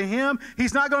near to him,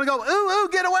 he's not going to go, ooh,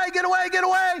 get away, get away, get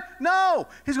away. No,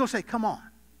 he's going to say, come on.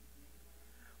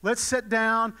 Let's sit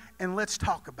down and let's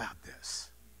talk about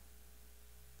this.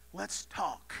 Let's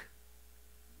talk.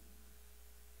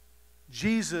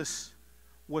 Jesus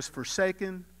was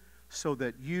forsaken so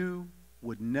that you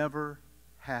would never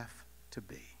have to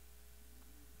be.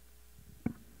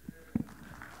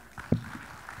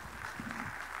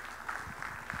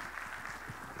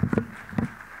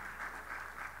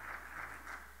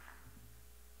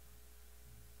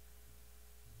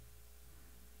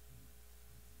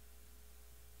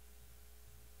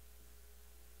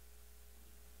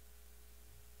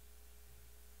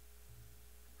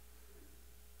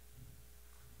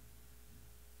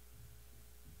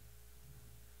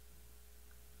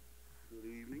 Good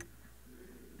evening.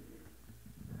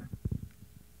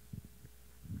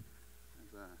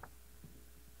 As I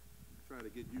try to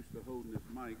get used to holding this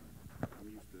mic,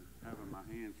 I'm used to having my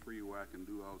hands free where I can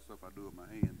do all the stuff I do with my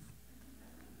hands.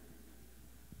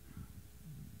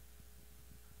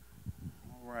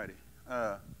 All righty.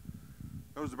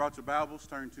 Those about your Bibles,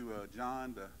 turn to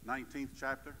John, the 19th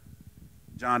chapter.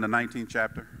 John, the 19th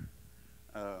chapter.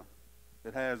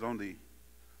 It has on the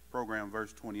program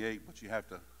verse 28, but you have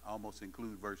to almost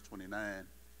include verse 29.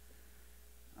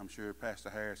 I'm sure Pastor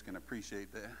Harris can appreciate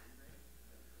that.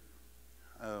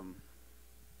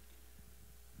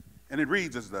 And it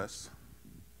reads as thus.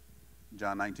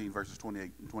 John 19, verses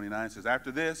 28 and 29 says,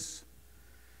 after this,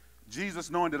 Jesus,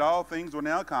 knowing that all things were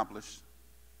now accomplished,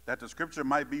 that the scripture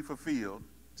might be fulfilled,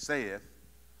 saith,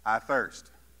 I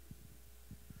thirst.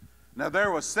 Now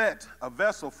there was set a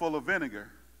vessel full of vinegar,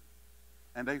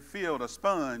 and they filled a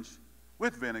sponge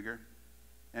with vinegar,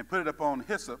 and put it upon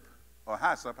hyssop, or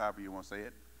hyssop, however you want to say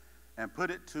it, and put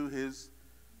it to his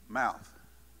mouth.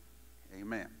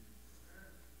 Amen.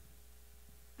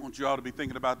 I want you all to be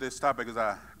thinking about this topic as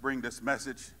I bring this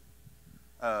message.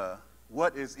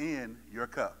 What is in your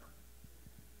cup?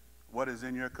 What is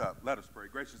in your cup? Let us pray.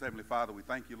 Gracious Heavenly Father, we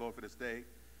thank you, Lord, for this day.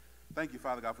 Thank you,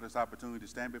 Father God, for this opportunity to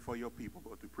stand before your people,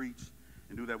 Lord, to preach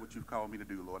and do that which you've called me to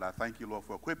do, Lord. I thank you, Lord,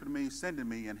 for equipping me, sending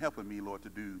me, and helping me, Lord, to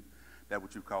do that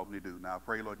which you've called me to do. Now I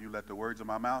pray, Lord, you let the words of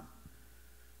my mouth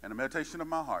and the meditation of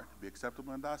my heart be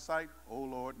acceptable in thy sight, O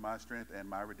Lord, my strength and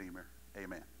my Redeemer.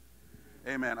 Amen.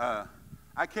 Amen.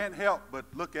 I can't help but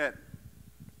look at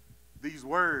these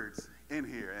words in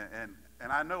here,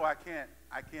 and I know I can't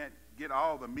get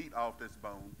all the meat off this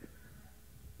bone,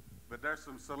 but there's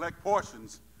some select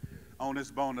portions on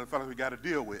this bone that fellas we got to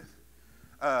deal with.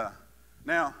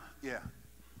 Now,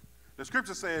 the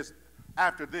scripture says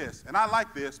after this, and I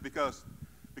like this because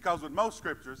with most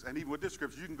scriptures, and even with this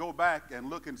scripture, you can go back and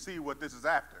look and see what this is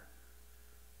after.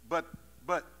 But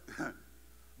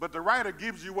the writer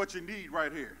gives you what you need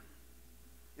right here.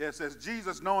 It says,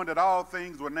 Jesus knowing that all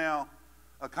things were now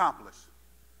accomplished.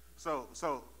 So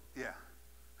yeah.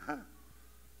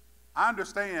 I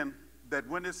understand that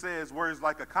when it says words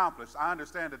like accomplished, I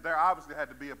understand that there obviously had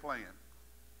to be a plan.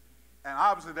 And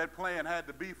obviously that plan had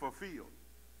to be fulfilled.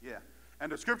 Yeah.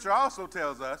 And the scripture also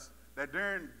tells us that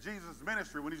during Jesus'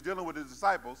 ministry, when he's dealing with his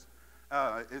disciples,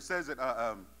 it says it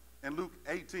in Luke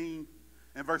 18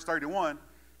 and verse 31,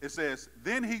 it says,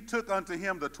 then he took unto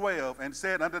him the 12 and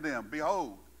said unto them,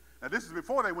 behold, now this is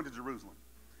before they went to Jerusalem.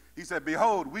 He said,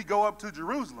 behold, we go up to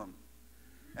Jerusalem,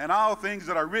 and all things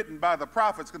that are written by the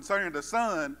prophets concerning the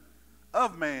Son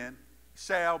of Man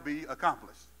shall be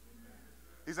accomplished.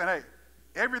 He said, hey,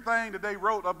 everything that they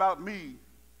wrote about me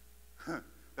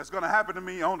that's going to happen to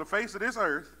me on the face of this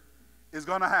earth is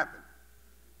going to happen.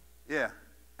 Yeah.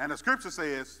 And the scripture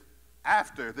says,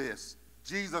 after this,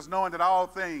 Jesus knowing that all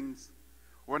things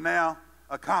were now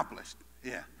accomplished.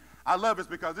 Yeah. I love this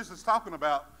because this is talking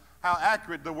about how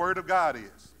accurate the word of God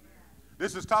is.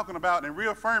 This is talking about and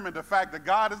reaffirming the fact that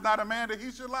God is not a man that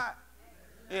he should lie.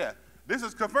 Yeah. This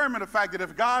is confirming the fact that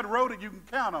if God wrote it, you can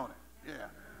count on it. Yeah.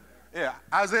 Yeah.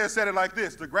 Isaiah said it like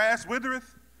this, the grass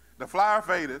withereth, the flower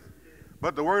fadeth,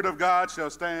 but the word of God shall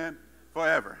stand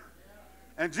forever.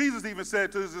 And Jesus even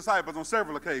said to his disciples on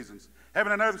several occasions,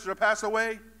 heaven and earth shall pass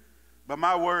away, but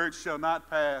my word shall not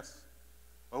pass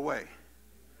away.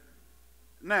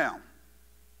 Now,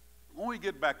 when we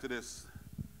get back to this,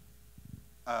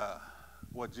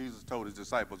 what Jesus told his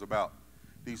disciples about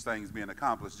these things being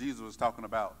accomplished, Jesus was talking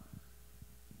about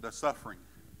the suffering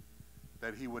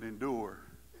that he would endure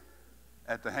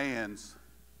at the hands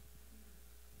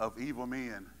of evil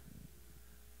men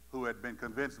who had been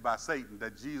convinced by Satan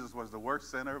that Jesus was the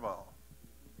worst sinner of all.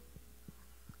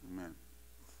 Amen.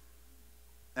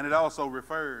 And it also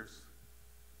refers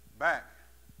back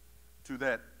to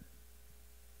that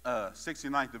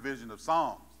 69th division of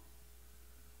Psalms,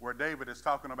 where David is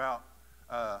talking about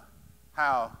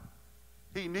how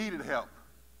he needed help,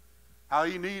 how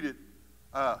he needed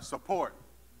support,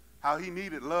 how he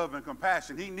needed love and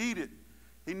compassion. He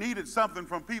needed something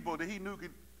from people that he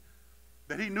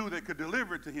knew that could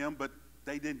deliver it to him, but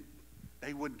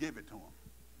they wouldn't give it to him.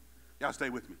 Y'all stay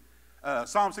with me.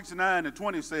 Psalm 69 and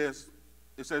 20 says,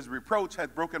 reproach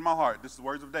hath broken my heart. This is the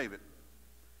words of David.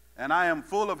 And I am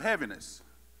full of heaviness.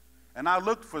 And I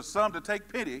looked for some to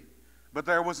take pity, but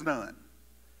there was none.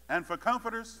 And for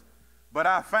comforters, but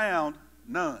I found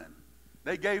none.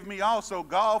 They gave me also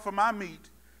gall for my meat,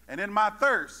 and in my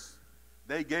thirst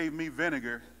they gave me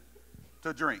vinegar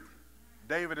to drink.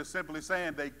 David is simply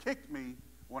saying they kicked me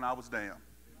when I was down.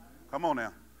 Come on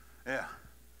now. Yeah.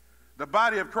 The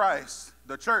body of Christ,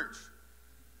 the church,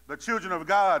 the children of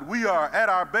God, we are at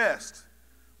our best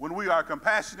when we are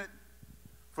compassionate,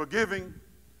 forgiving,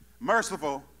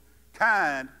 merciful,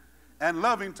 kind, and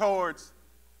loving towards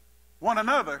one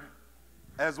another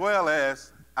as well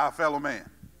as our fellow man.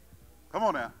 Come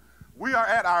on now. We are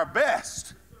at our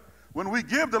best when we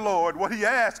give the Lord what he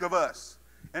asks of us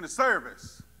in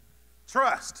service,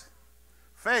 trust,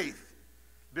 faith,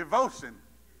 devotion,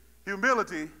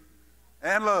 humility,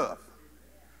 and love.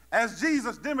 As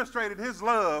Jesus demonstrated his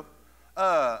love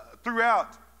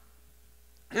throughout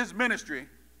his ministry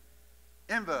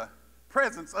in the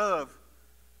presence of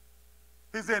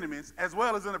his enemies, as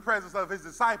well as in the presence of his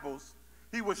disciples,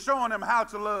 he was showing them how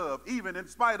to love, even in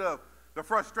spite of the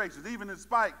frustrations, even in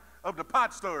spite of the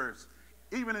pot stirrers,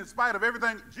 even in spite of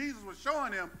everything. Jesus was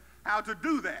showing them how to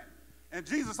do that. And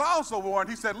Jesus also warned,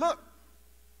 he said, look,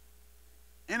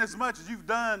 inasmuch as you've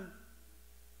done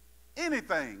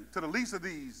anything to the least of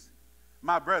these,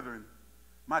 my brethren,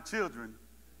 my children,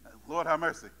 Lord have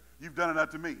mercy, you've done it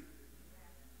unto me.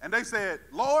 And they said,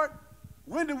 Lord,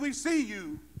 when did we see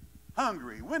you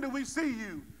hungry? When did we see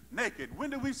you naked? When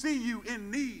did we see you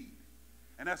in need?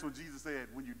 And that's when Jesus said,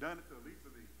 when you've done it to the least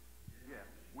of these. Yeah.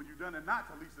 When you've done it not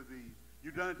to the least of these,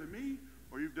 you've done it to me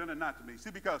or you've done it not to me. See,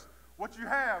 because what you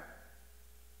have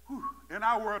in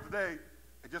our world today,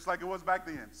 just like it was back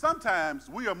then, sometimes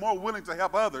we are more willing to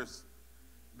help others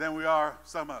than we are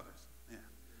some others. Yeah.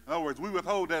 In other words, we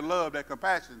withhold that love, that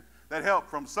compassion, that help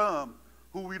from some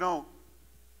who we don't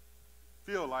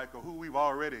feel like or who we've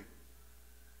already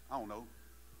I don't know,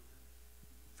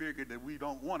 figured that we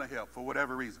don't want to help for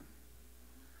whatever reason.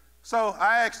 So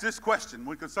I asked this question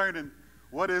when concerning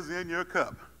what is in your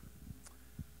cup.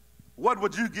 What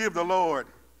would you give the Lord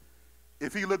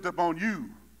if he looked upon you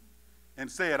and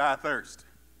said, I thirst?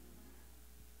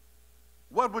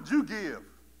 What would you give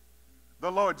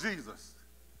the Lord Jesus,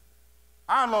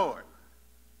 our Lord,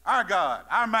 our God,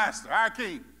 our Master, our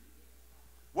King?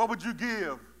 What would you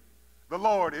give the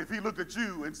Lord if he looked at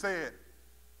you and said,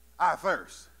 I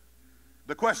thirst?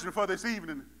 The question for this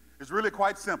evening is really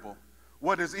quite simple.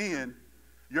 What is in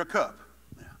your cup?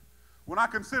 When I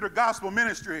consider gospel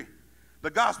ministry,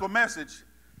 the gospel message,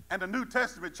 and the New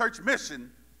Testament church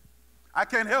mission, I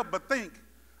can't help but think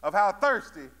of how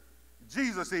thirsty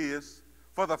Jesus is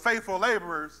for the faithful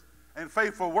laborers and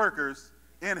faithful workers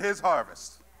in his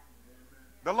harvest.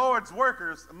 The Lord's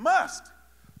workers must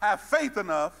have faith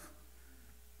enough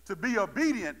to be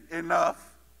obedient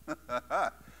enough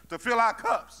to fill our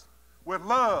cups with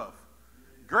love,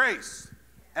 grace,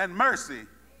 and mercy.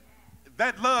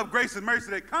 That love, grace, and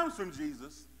mercy that comes from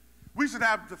Jesus, we should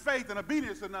have the faith and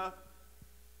obedience enough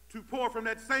to pour from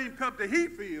that same cup that he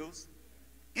fills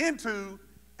into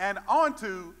and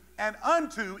onto and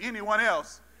unto anyone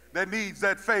else that needs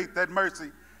that faith, that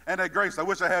mercy, and that grace. I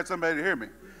wish I had somebody to hear me.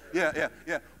 Yeah.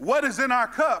 What is in our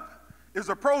cup is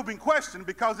a probing question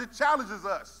because it challenges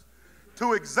us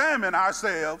to examine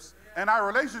ourselves and our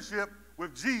relationship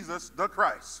with Jesus the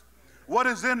Christ. What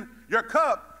is in your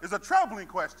cup is a troubling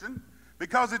question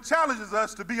because it challenges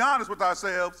us to be honest with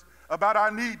ourselves about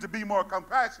our need to be more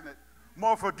compassionate,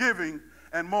 more forgiving,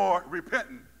 and more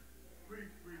repentant.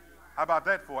 How about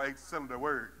that for an 8-cylinder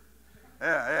word?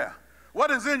 Yeah.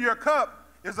 What is in your cup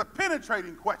is a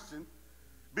penetrating question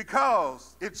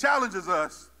because it challenges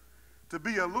us to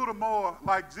be a little more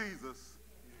like Jesus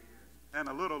and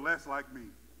a little less like me.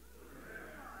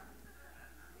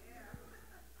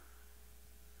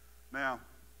 Now,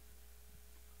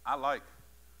 I like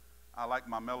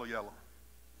my mellow yellow.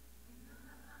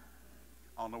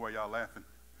 I don't know where y'all laughing.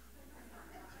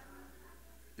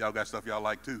 Y'all got stuff y'all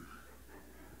like too.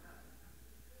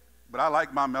 But I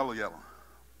like my mellow yellow.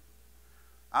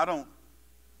 I don't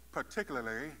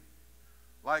particularly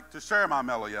like to share my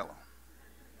mellow yellow.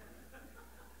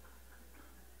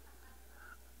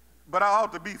 But I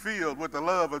ought to be filled with the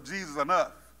love of Jesus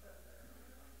enough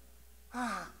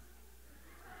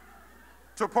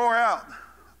to pour out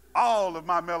all of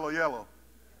my mellow yellow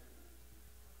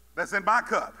that's in my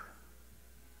cup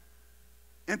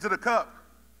into the cup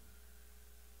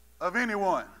of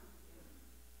anyone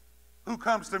who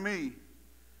comes to me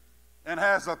and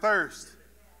has a thirst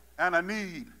and a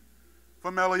need for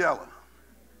mellow yellow.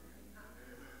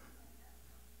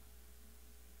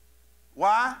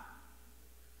 Why?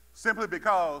 Simply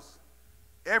because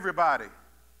everybody,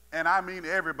 and I mean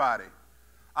everybody,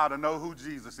 ought to know who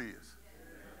Jesus is.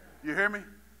 You hear me?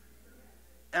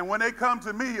 And when they come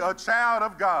to me, a child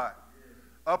of God,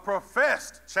 a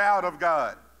professed child of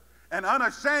God, an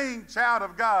unashamed child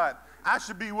of God, I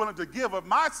should be willing to give of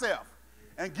myself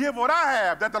and give what I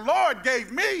have that the Lord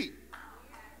gave me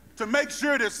to make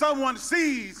sure that someone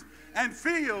sees and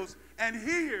feels and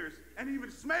hears and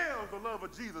even smells the love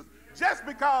of Jesus just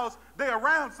because they're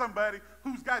around somebody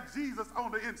who's got Jesus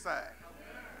on the inside.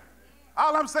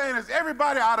 All I'm saying is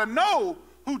everybody ought to know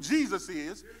who Jesus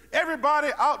is. Everybody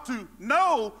ought to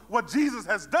know what Jesus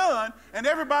has done, and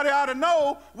everybody ought to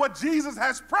know what Jesus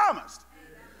has promised.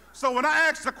 So when I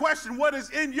ask the question, what is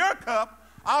in your cup,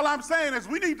 all I'm saying is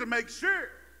we need to make sure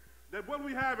that what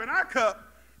we have in our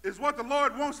cup is what the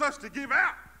Lord wants us to give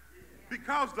out,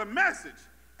 because the message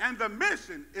and the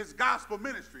mission is gospel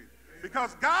ministry.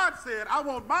 Because God said, I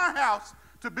want my house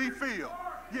to be filled.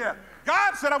 Yeah,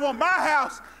 God said, I want my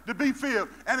house to be filled.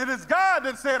 And it is God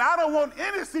that said, I don't want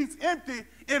any seats empty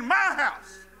in my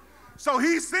house. So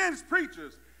he sends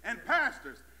preachers and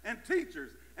pastors and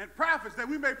teachers and prophets that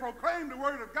we may proclaim the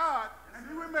word of God, and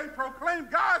that we may proclaim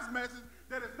God's message,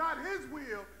 that it's not his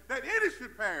will that any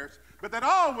should perish, but that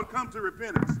all would come to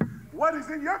repentance. What is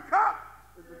in your cup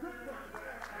is a good thing.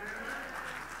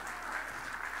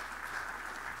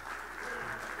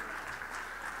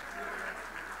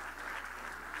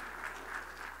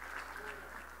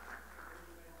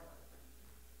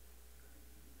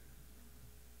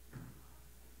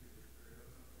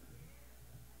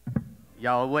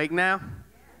 Y'all awake now?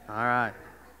 All right.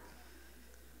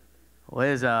 Well,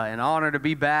 it is an honor to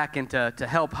be back and to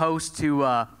help host,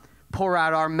 to pour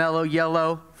out our mellow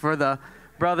yellow for the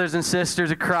brothers and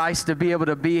sisters of Christ, to be able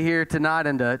to be here tonight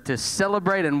and to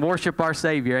celebrate and worship our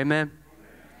Savior. Amen.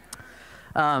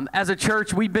 As a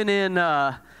church, we've been in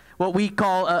what we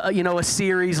call a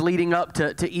series leading up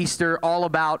to Easter, all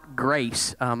about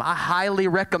grace. I highly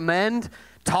recommend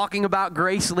talking about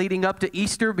grace leading up to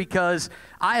Easter, because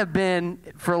I have been,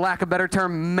 for lack of a better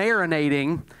term,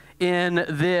 marinating in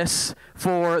this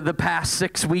for the past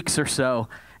 6 weeks or so.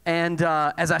 And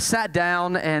as I sat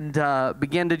down and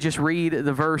began to just read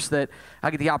the verse that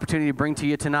I get the opportunity to bring to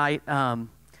you tonight,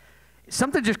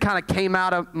 something just kind of came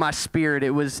out of my spirit.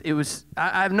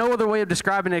 I have no other way of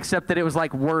describing it except that it was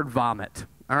like word vomit,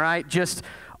 all right? Just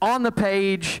on the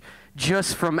page,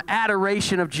 just from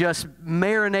adoration of just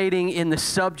marinating in the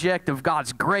subject of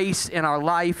God's grace in our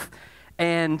life.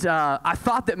 And I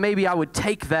thought that maybe I would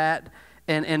take that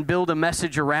and build a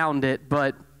message around it,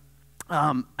 but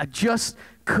I just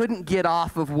couldn't get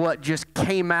off of what just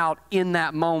came out in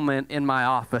that moment in my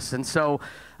office. And so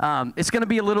it's going to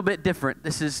be a little bit different.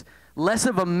 This is less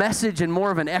of a message and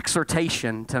more of an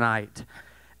exhortation tonight.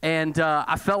 And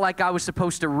I felt like I was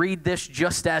supposed to read this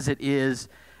just as it is.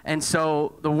 And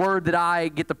so the word that I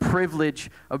get the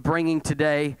privilege of bringing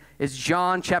today is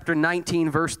John chapter 19,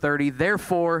 verse 30.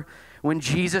 Therefore, when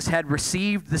Jesus had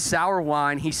received the sour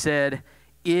wine, he said,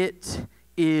 "It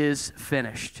is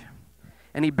finished."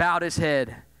 And he bowed his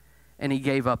head and he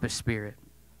gave up his spirit.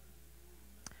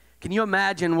 Can you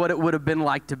imagine what it would have been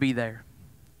like to be there?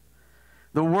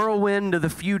 The whirlwind of the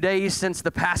few days since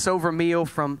the Passover meal,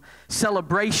 from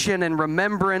celebration and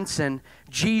remembrance and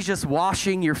Jesus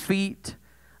washing your feet,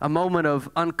 a moment of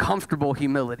uncomfortable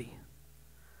humility.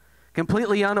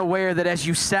 Completely unaware that as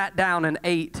you sat down and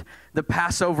ate the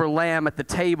Passover lamb at the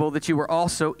table, that you were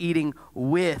also eating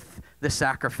with the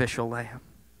sacrificial lamb.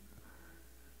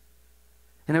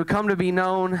 And it would come to be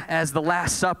known as the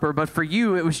Last Supper, but for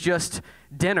you it was just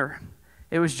dinner.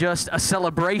 It was just a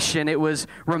celebration. It was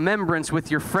remembrance with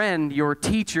your friend, your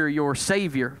teacher, your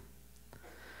Savior.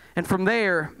 And from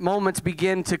there, moments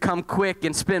begin to come quick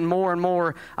and spin more and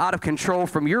more out of control.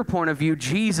 From your point of view,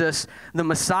 Jesus, the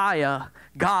Messiah,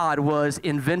 God, was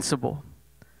invincible.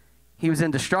 He was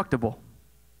indestructible.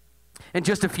 And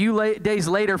just a few days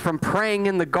later, from praying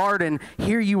in the garden,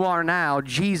 here you are now,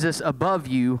 Jesus above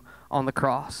you on the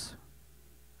cross.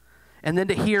 And then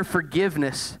to hear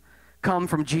forgiveness come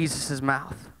from Jesus'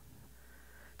 mouth.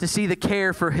 To see the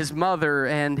care for his mother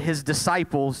and his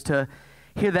disciples, to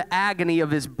hear the agony of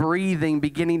his breathing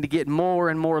beginning to get more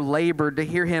and more labored, to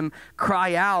hear him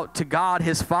cry out to God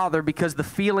his Father because the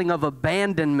feeling of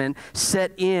abandonment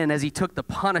set in as he took the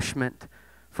punishment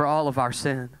for all of our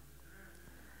sin.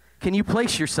 Can you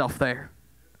place yourself there?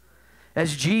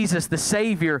 As Jesus, the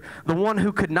Savior, the one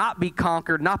who could not be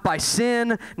conquered, not by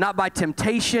sin, not by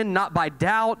temptation, not by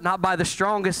doubt, not by the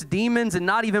strongest demons, and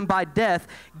not even by death,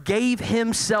 gave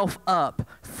himself up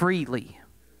freely.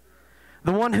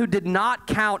 The one who did not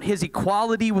count his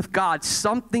equality with God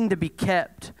something to be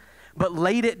kept, but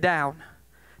laid it down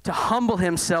to humble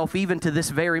himself even to this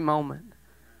very moment.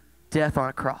 Death on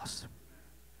a cross.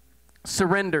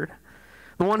 Surrendered.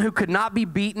 The one who could not be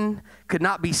beaten, could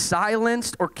not be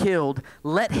silenced or killed,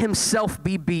 let himself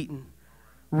be beaten,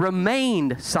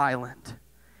 remained silent,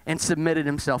 and submitted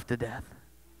himself to death.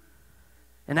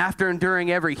 And after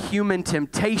enduring every human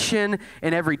temptation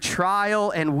and every trial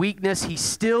and weakness, he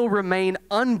still remained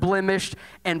unblemished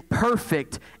and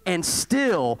perfect, and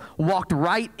still walked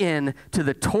right in to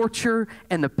the torture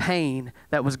and the pain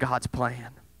that was God's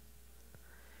plan.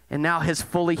 And now his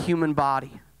fully human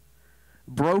body,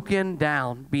 broken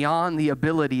down beyond the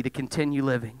ability to continue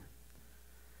living.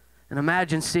 And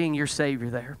imagine seeing your Savior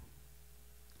there,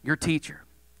 your teacher,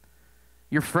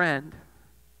 your friend,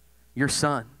 your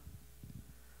son.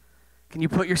 Can you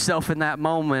put yourself in that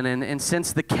moment and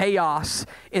sense the chaos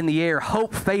in the air,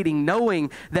 hope fading,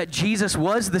 knowing that Jesus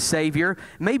was the Savior?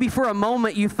 Maybe for a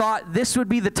moment you thought this would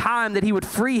be the time that he would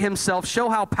free himself, show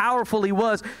how powerful he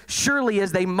was. Surely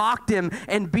as they mocked him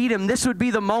and beat him, this would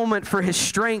be the moment for his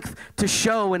strength to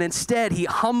show. And instead, he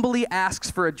humbly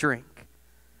asks for a drink.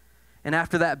 And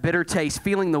after that bitter taste,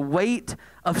 feeling the weight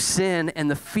of sin and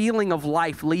the feeling of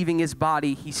life leaving his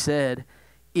body, he said,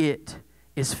 "It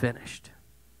is finished."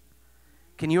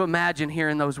 Can you imagine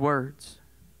hearing those words?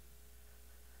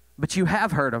 But you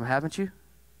have heard them, haven't you?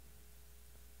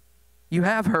 You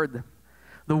have heard them.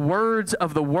 The words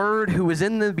of the Word who was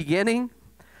in the beginning,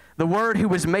 the Word who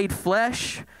was made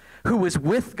flesh, who was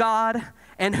with God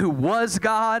and who was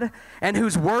God, and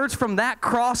whose words from that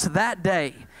cross that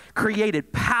day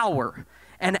created power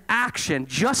and action,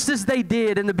 just as they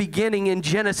did in the beginning in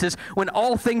Genesis when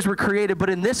all things were created.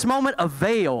 But in this moment, a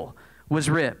veil was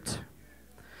ripped.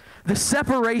 The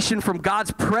separation from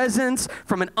God's presence,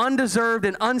 from an undeserved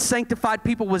and unsanctified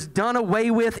people, was done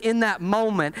away with in that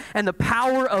moment. And the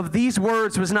power of these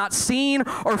words was not seen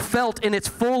or felt in its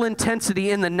full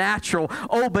intensity in the natural,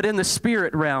 but in the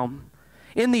spirit realm.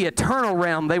 In the eternal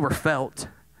realm, they were felt.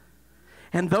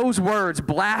 And those words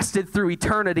blasted through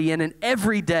eternity, and in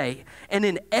every day, and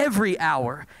in every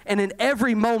hour, and in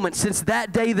every moment since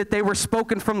that day that they were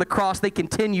spoken from the cross, they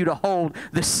continue to hold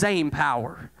the same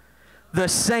power. The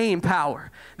same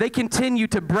power. They continue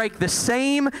to break the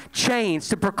same chains,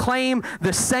 to proclaim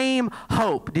the same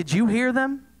hope. Did you hear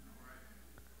them?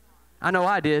 I know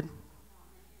I did.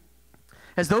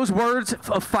 As those words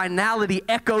of finality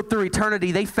echoed through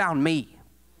eternity, they found me.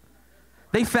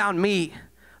 They found me.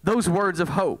 Those words of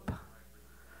hope.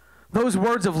 Those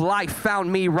words of life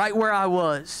found me right where I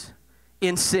was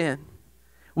in sin,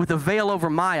 with a veil over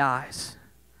my eyes,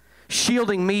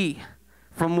 shielding me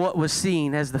from what was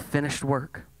seen as the finished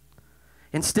work.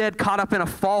 Instead, caught up in a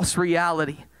false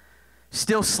reality,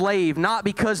 still slave, not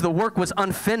because the work was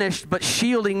unfinished, but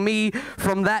shielding me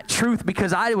from that truth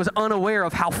because I was unaware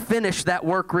of how finished that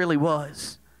work really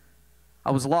was. I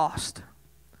was lost,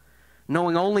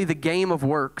 knowing only the game of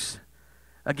works,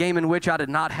 a game in which I did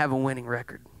not have a winning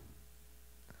record.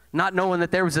 Not knowing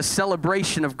that there was a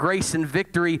celebration of grace and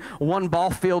victory, one ball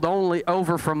field only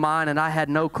over from mine, and I had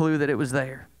no clue that it was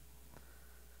there.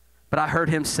 But I heard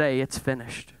him say, "It's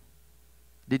finished."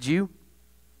 Did you?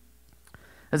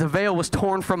 As a veil was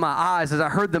torn from my eyes, as I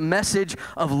heard the message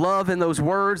of love in those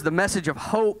words, the message of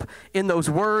hope in those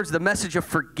words, the message of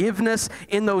forgiveness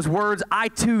in those words, I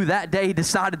too that day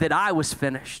decided that I was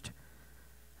finished.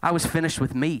 I was finished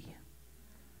with me.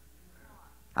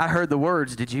 I heard the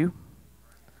words, did you?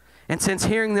 And since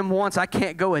hearing them once, I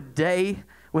can't go a day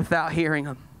without hearing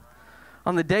them.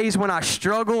 On the days when I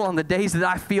struggle, on the days that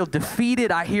I feel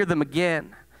defeated, I hear them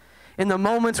again. In the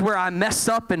moments where I mess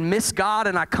up and miss God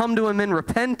and I come to Him in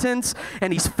repentance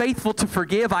and He's faithful to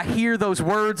forgive, I hear those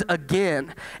words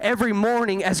again. Every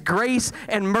morning as grace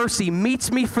and mercy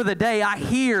meets me for the day, I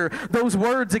hear those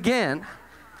words again.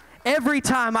 Every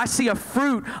time I see a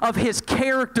fruit of His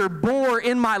character bore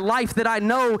in my life that I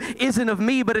know isn't of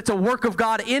me, but it's a work of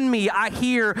God in me, I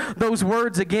hear those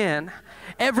words again.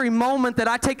 Every moment that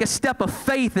I take a step of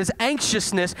faith as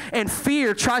anxiousness and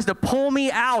fear tries to pull me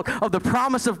out of the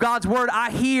promise of God's word, I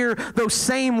hear those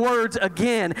same words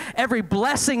again. Every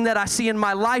blessing that I see in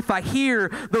my life, I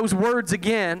hear those words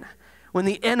again. When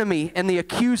the enemy and the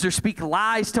accuser speak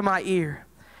lies to my ear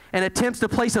and attempts to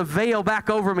place a veil back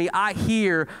over me, I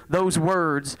hear those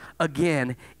words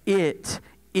again. It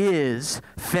is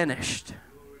finished.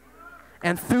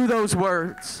 And through those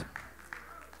words,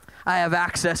 I have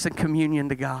access and communion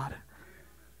to God.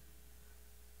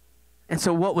 And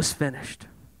so what was finished?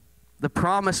 The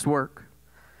promised work,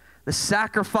 the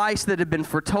sacrifice that had been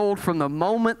foretold from the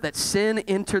moment that sin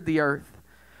entered the earth,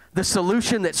 the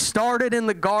solution that started in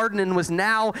the garden and was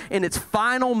now in its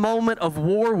final moment of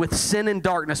war with sin and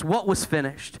darkness. What was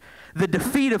finished? The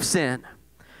defeat of sin,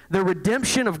 the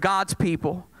redemption of God's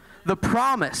people, the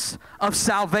promise of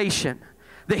salvation,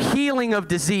 the healing of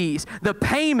disease, the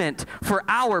payment for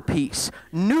our peace,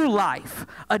 new life,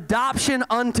 adoption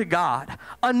unto God,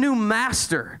 a new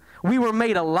master. We were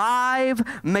made alive,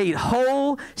 made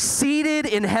whole, seated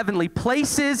in heavenly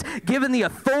places, given the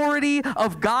authority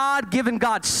of God, given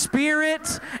God's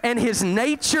Spirit and His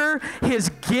nature, His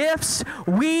gifts.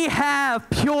 We have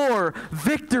pure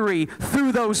victory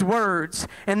through those words.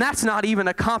 And that's not even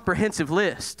a comprehensive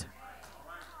list.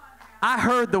 I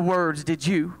heard the words, did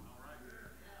you?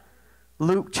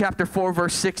 Luke chapter 4,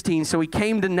 verse 16. So he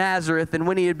came to Nazareth, and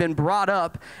when he had been brought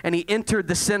up, and he entered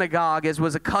the synagogue, as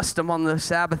was a custom on the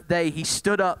Sabbath day, he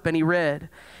stood up and he read.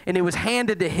 And it was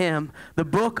handed to him the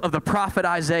book of the prophet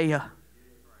Isaiah.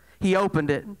 He opened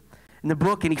it in the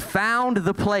book, and he found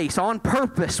the place on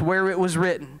purpose where it was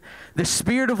written, "The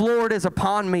Spirit of the Lord is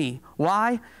upon me."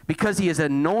 Why? Because He has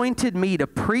anointed me to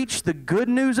preach the good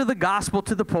news of the gospel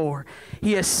to the poor.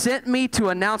 He has sent me to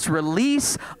announce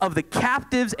release of the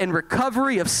captives and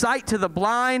recovery of sight to the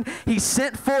blind. He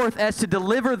sent forth as to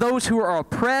deliver those who are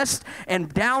oppressed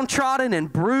and downtrodden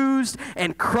and bruised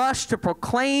and crushed, to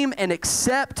proclaim and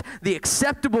accept the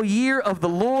acceptable year of the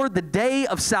Lord, the day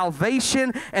of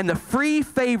salvation, and the free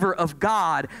favor of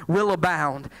God will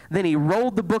abound. Then he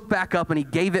rolled the book back up and he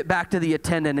gave it back to the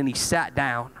attendant and he sat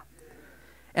down.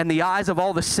 And the eyes of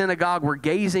all the synagogue were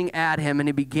gazing at him, and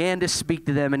he began to speak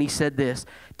to them, and he said this,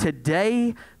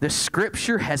 "Today the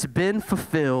scripture has been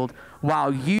fulfilled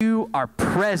while you are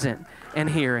present and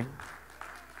hearing."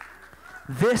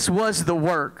 This was the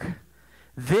work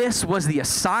This was the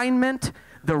assignment,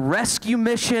 the rescue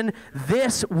mission.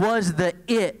 This was the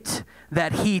it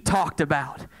that he talked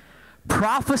about.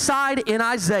 Prophesied in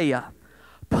Isaiah,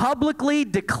 publicly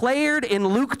declared in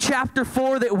Luke chapter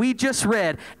 4 that we just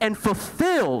read, and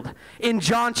fulfilled in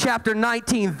John chapter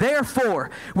 19.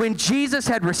 Therefore, when Jesus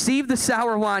had received the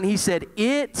sour wine, he said,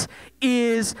 "It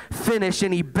is finished."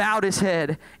 And he bowed his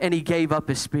head and he gave up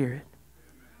his spirit.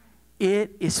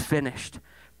 It is finished.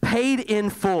 Paid in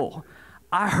full.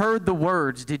 I heard the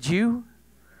words. Did you?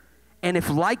 And if,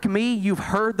 like me, you've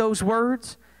heard those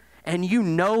words and you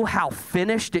know how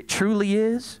finished it truly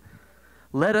is,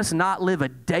 let us not live a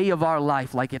day of our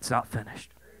life like it's not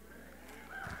finished.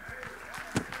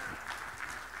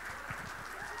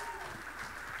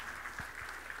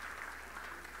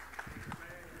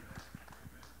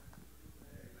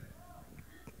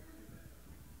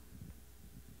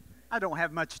 I don't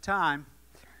have much time.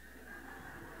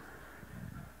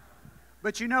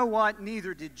 But you know what?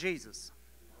 Neither did Jesus.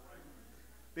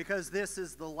 Because this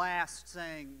is the last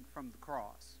saying from the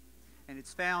cross. And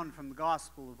it's found from the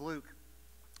Gospel of Luke,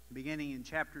 beginning in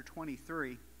chapter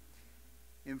 23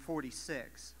 in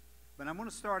 46. But I'm going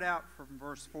to start out from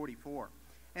verse 44.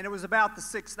 And it was about the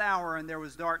 6th hour, and there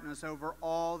was darkness over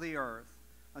all the earth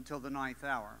until the 9th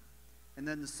hour. And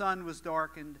then the sun was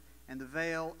darkened, and the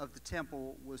veil of the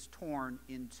temple was torn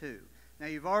in two. Now,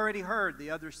 you've already heard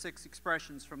the other 6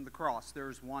 expressions from the cross.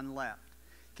 There's one left.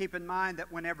 Keep in mind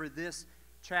that whenever this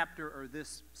chapter or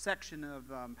this section of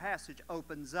passage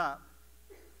opens up,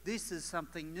 this is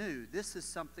something new. This is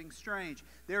something strange.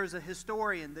 There is a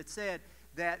historian that said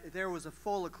that there was a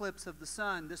full eclipse of the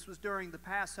sun. This was during the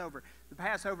Passover. The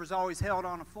Passover is always held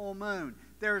on a full moon.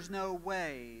 There's no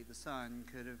way the sun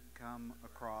could have come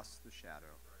across the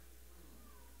shadow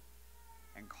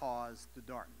and caused the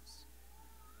darkness.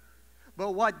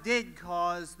 But what did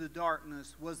cause the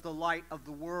darkness was the light of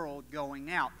the world going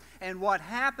out. And what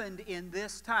happened in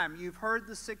this time, you've heard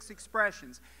the 6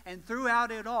 expressions, and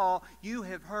throughout it all, you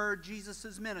have heard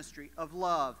Jesus' ministry of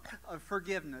love, of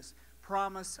forgiveness,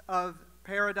 promise of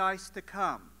paradise to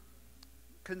come,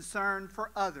 concern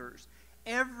for others.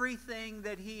 Everything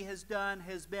that he has done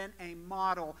has been a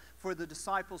model for the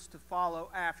disciples to follow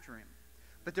after him.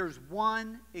 But there's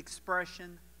one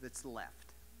expression that's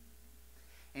left.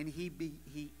 And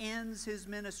he ends his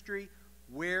ministry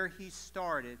where he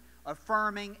started,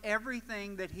 affirming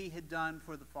everything that he had done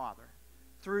for the Father,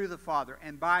 through the Father,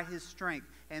 and by his strength,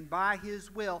 and by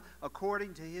his will,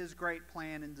 according to his great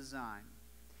plan and design.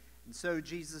 And so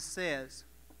Jesus says,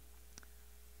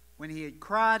 when he had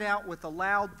cried out with a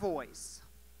loud voice,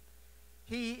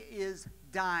 he is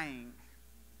dying.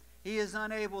 He is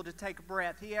unable to take a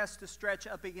breath. He has to stretch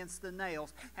up against the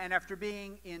nails. And after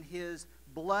being in his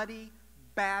bloody,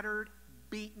 battered,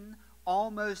 beaten,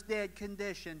 almost dead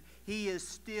condition, he is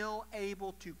still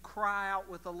able to cry out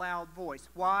with a loud voice.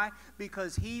 Why?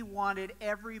 Because he wanted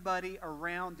everybody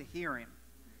around to hear him.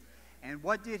 And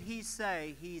what did he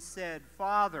say? He said,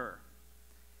 "Father,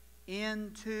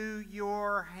 into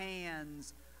your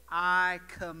hands I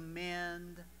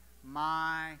commend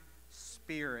my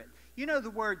spirit." You know, the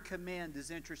word commend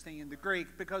is interesting in the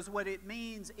Greek because what it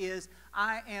means is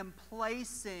I am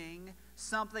placing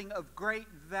something of great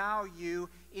value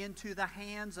into the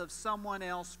hands of someone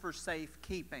else for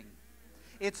safekeeping.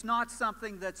 It's not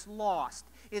something that's lost.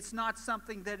 It's not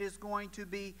something that is going to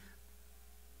be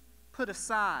put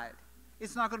aside.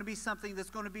 It's not going to be something that's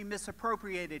going to be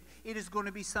misappropriated. It is going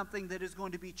to be something that is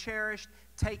going to be cherished,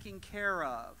 taken care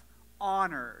of,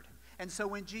 honored. And so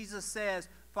when Jesus says,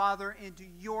 "Father, into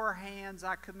your hands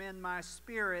I commend my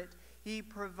spirit," he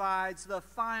provides the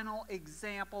final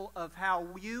example of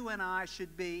how you and I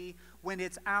should be when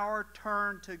it's our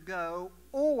turn to go,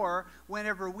 or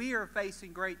whenever we are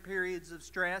facing great periods of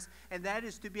stress, and that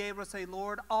is to be able to say,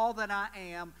 "Lord, all that I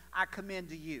am, I commend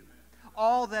to you.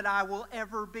 All that I will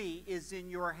ever be is in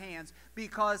your hands,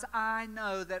 because I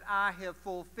know that I have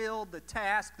fulfilled the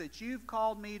task that you've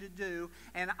called me to do,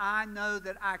 and I know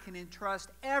that I can entrust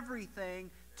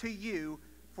everything to you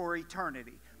for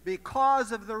eternity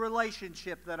because of the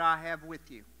relationship that I have with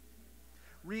you."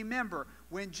 Remember,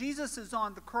 when Jesus is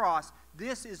on the cross,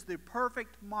 this is the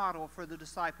perfect model for the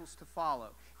disciples to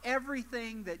follow.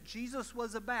 Everything that Jesus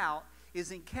was about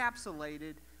is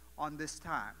encapsulated on this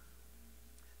time.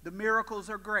 The miracles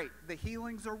are great. The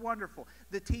healings are wonderful.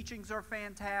 The teachings are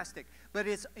fantastic. But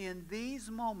it's in these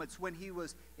moments when he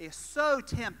is so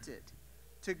tempted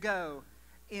to go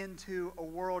into a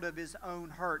world of his own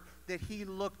hurt, that he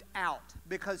looked out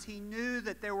because he knew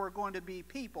that there were going to be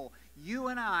people, you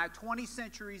and I, 20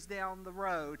 centuries down the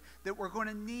road, that were going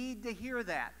to need to hear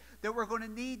that we're going to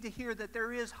need to hear that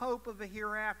there is hope of a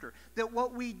hereafter, that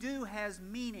what we do has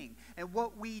meaning and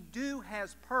what we do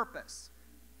has purpose,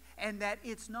 and that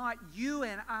it's not you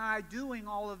and I doing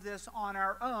all of this on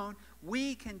our own.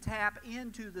 We can tap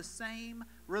into the same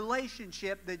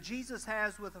relationship that Jesus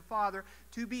has with the Father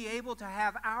to be able to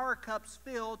have our cups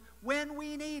filled when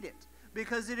we need it.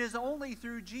 Because it is only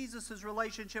through Jesus'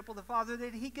 relationship with the Father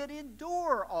that he could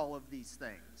endure all of these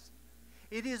things.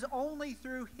 It is only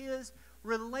through his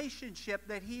relationship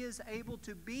that he is able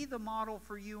to be the model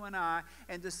for you and I,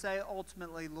 and to say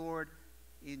ultimately, Lord,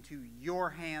 into your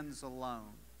hands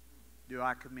alone do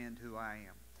I commend who I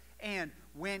am. And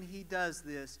when he does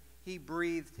this, he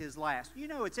breathed his last. You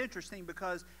know, it's interesting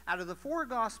because out of the 4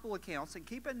 gospel accounts, and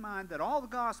keep in mind that all the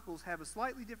gospels have a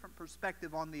slightly different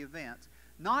perspective on the events,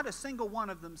 not a single one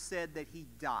of them said that he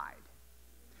died.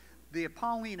 The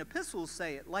Pauline epistles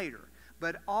say it later,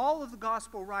 but all of the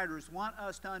gospel writers want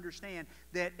us to understand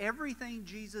that everything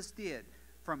Jesus did,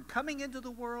 from coming into the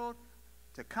world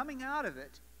to coming out of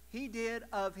it, he did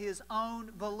of his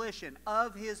own volition,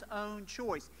 of his own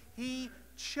choice. He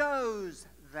chose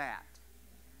that.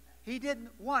 He didn't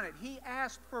want it. He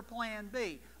asked for plan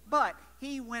B. But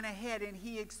he went ahead and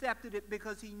he accepted it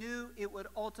because he knew it would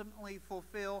ultimately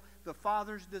fulfill the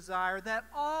Father's desire that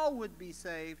all would be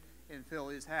saved and fill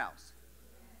his house.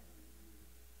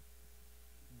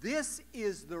 This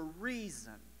is the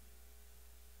reason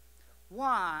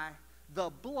why the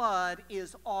blood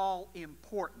is all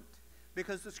important.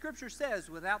 Because the Scripture says,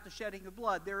 without the shedding of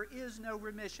blood, there is no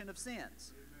remission of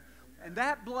sins. And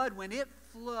that blood, when it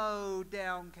flowed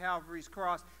down Calvary's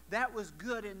cross, that was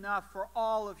good enough for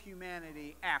all of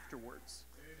humanity afterwards.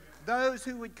 Those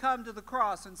who would come to the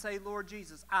cross and say, Lord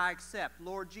Jesus, I accept.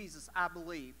 Lord Jesus, I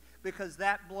believe. Because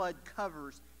that blood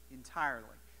covers entirely.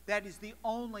 That is the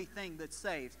only thing that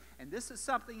saves. And this is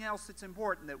something else that's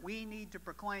important that we need to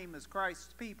proclaim as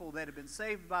Christ's people that have been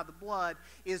saved by the blood,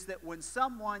 is that when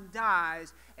someone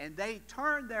dies and they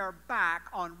turn their back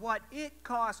on what it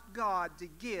cost God to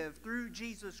give through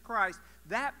Jesus Christ,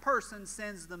 that person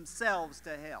sends themselves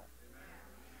to hell.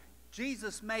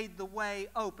 Jesus made the way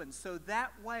open. So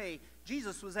that way,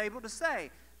 Jesus was able to say,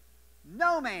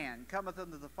 no man cometh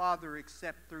unto the Father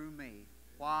except through me.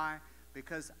 Why?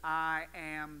 Because I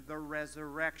am the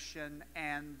resurrection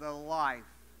and the life.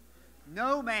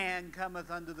 No man cometh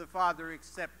unto the Father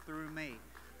except through me.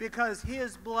 Because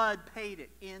his blood paid it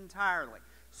entirely.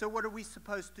 So what are we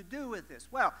supposed to do with this?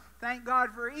 Well, thank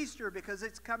God for Easter because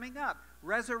it's coming up.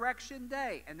 Resurrection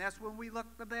Day. And that's when we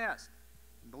look the best.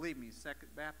 And believe me,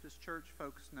 Second Baptist Church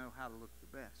folks know how to look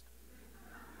the best.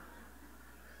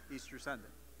 Easter Sunday.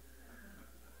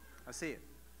 I see it.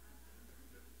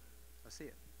 I see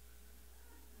it.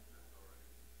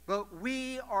 But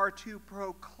we are to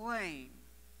proclaim,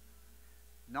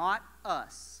 not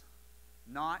us,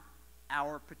 not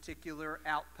our particular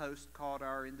outpost called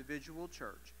our individual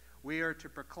church. We are to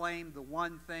proclaim the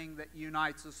one thing that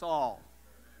unites us all.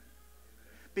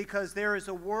 Because there is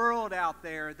a world out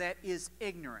there that is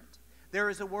ignorant. There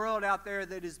is a world out there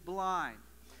that is blind.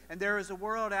 And there is a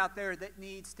world out there that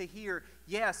needs to hear,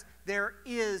 yes, there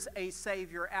is a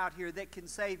Savior out here that can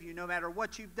save you no matter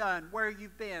what you've done, where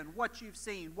you've been, what you've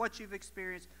seen, what you've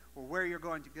experienced, or where you're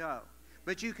going to go.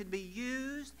 But you can be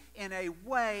used in a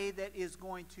way that is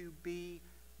going to be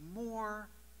more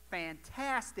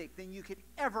fantastic than you could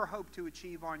ever hope to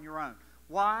achieve on your own.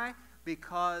 Why?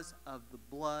 Because of the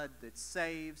blood that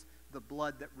saves, the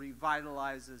blood that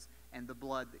revitalizes, and the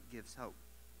blood that gives hope.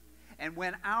 And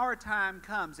when our time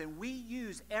comes and we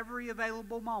use every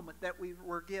available moment that we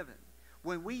were given,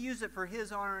 when we use it for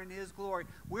His honor and His glory,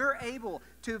 we're able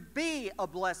to be a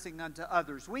blessing unto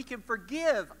others. We can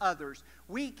forgive others.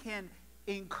 We can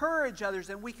encourage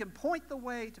others, and we can point the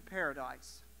way to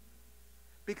paradise.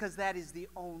 Because that is the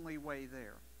only way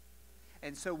there.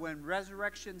 And so when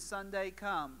Resurrection Sunday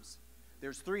comes,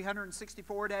 there's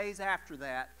 364 days after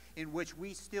that in which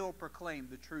we still proclaim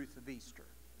the truth of Easter.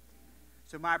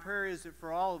 So my prayer is that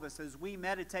for all of us, as we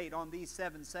meditate on these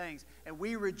 7 sayings and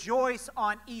we rejoice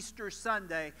on Easter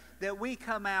Sunday, that we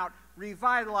come out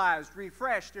revitalized,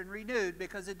 refreshed, and renewed,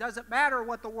 because it doesn't matter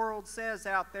what the world says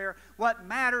out there. What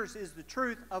matters is the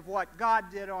truth of what God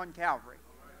did on Calvary.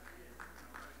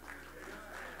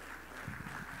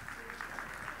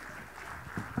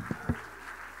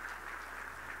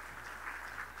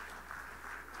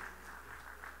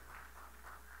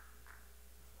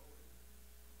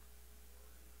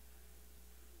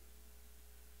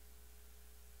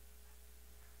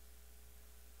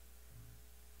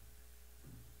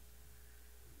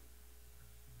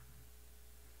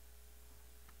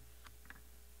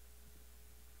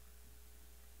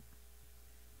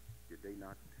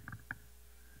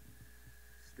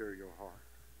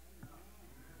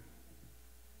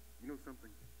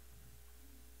 something?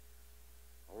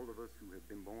 All of us who have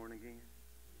been born again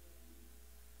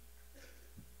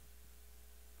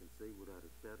can say without a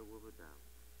shadow of a doubt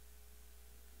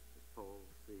that Paul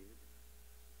said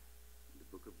in the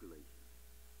book of Galatians,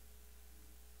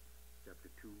 chapter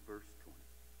 2, verse 20,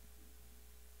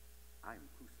 I am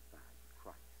crucified with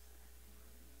Christ.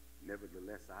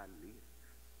 Nevertheless I live,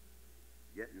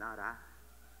 yet not I,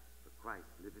 but Christ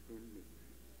liveth in me.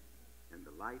 And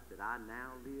the life that I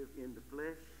now live in the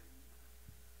flesh,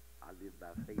 I live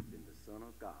by faith in the Son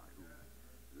of God,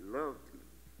 who loved me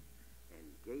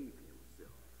and gave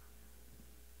himself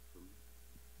for me.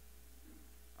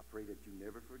 I pray that you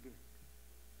never forget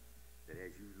that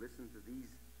as you listen to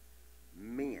these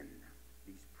men,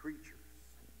 these preachers,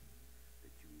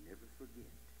 that you never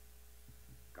forget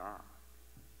God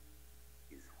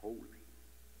is holy.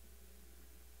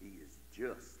 He is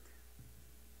just.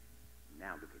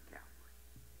 Now look at Calvary.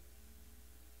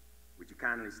 Would you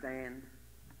kindly stand?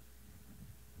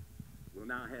 We'll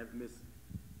now have Miss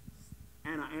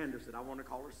Anna Anderson. I want to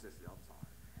call her Sissy. I'm sorry.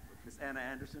 Miss Anna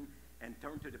Anderson, and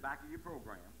turn to the back of your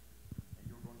program, and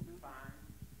you're going to find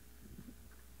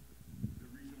the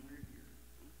reason we're here.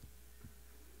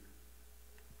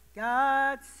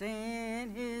 God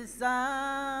sent his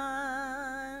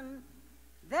Son.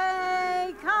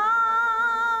 They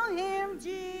call him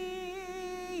Jesus.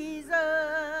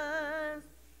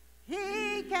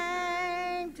 He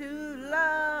came to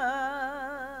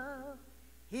love,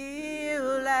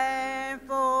 heal, and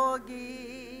forgive.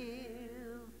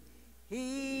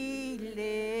 He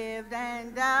lived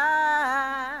and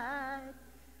died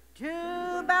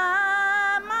to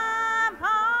buy my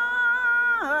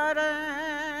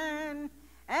pardon.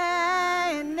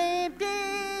 An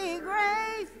empty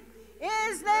grave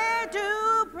is there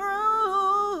to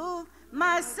prove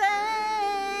my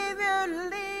Savior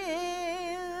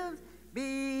lives.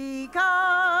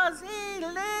 Because he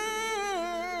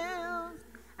lives,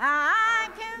 I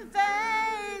can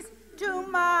face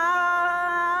tomorrow.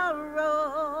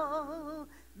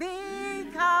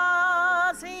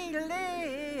 Because he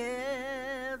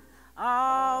lives,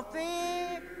 all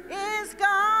fear is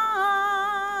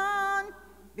gone.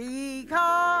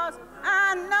 Because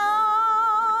I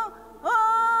know,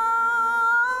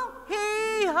 oh,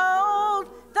 he holds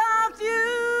the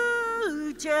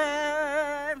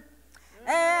future.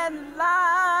 And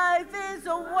life is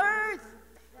worth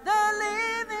the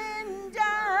living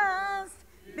just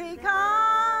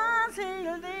because he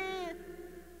lived.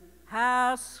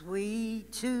 How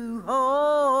sweet to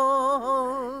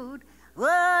hold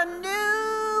a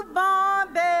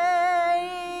newborn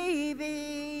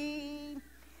baby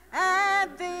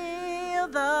and feel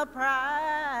the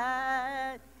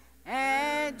pride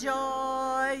and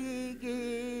joy he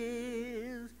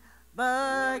gives.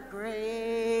 But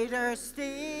greater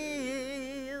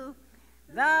still,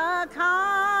 the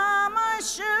calm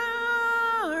assurance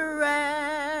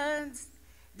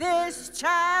this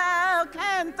child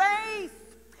can face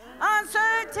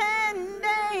uncertain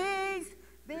days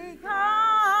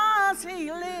because he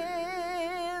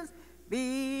lives,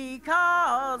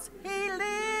 because he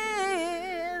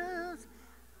lives.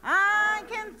 I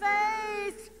can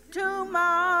face tomorrow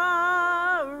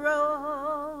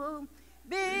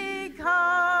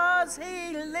because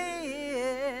he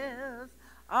lives.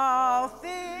 All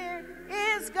fear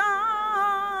is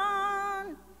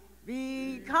gone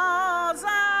because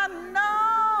I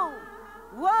know,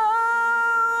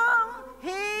 whoa,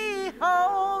 he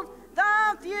holds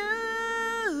the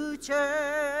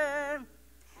future.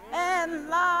 And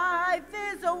life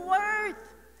is worth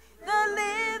the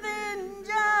living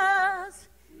just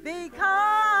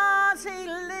because he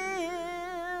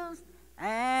lives.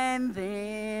 And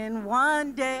then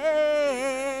one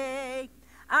day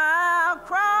I'll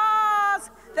cross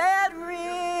that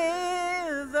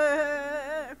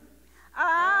river.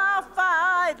 I'll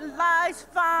fight life's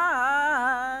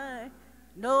fight,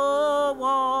 no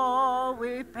war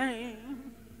with pain.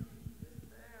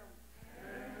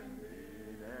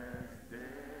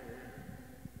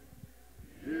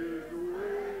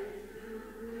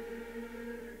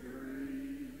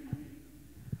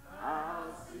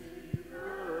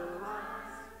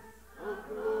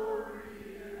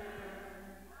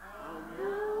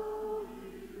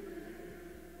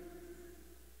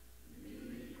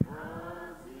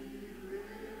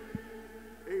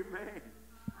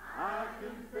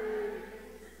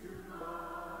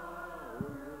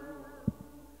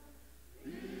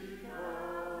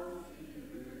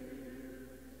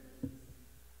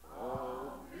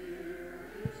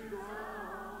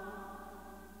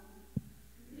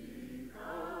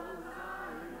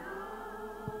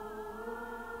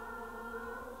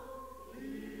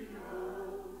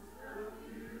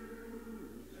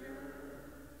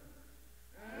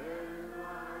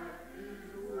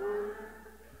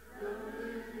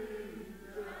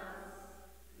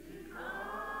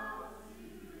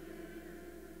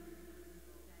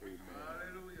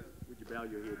 bow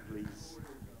your head, please.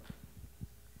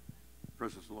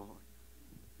 Precious Lord,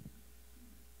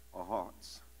 our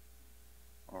hearts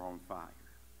are on fire.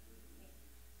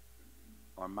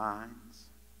 Our minds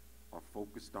are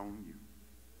focused on you.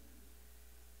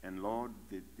 And Lord,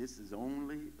 that this is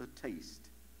only a taste,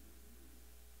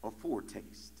 a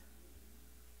foretaste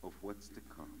of what's to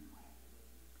come.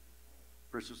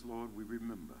 Precious Lord, we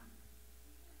remember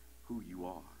who you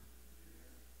are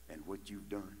and what you've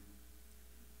done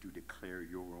to declare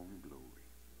your own glory.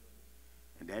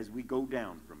 And as we go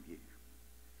down from here,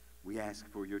 we ask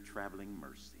for your traveling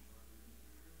mercy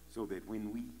so that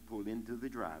when we pull into the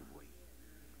driveway,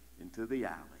 into the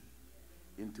alley,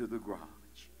 into the garage,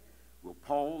 we'll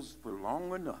pause for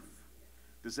long enough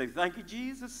to say, thank you,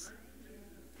 Jesus.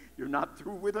 You're not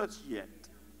through with us yet.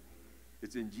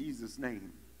 It's in Jesus'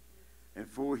 name and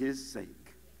for his sake.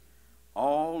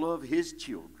 All of his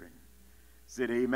children said amen.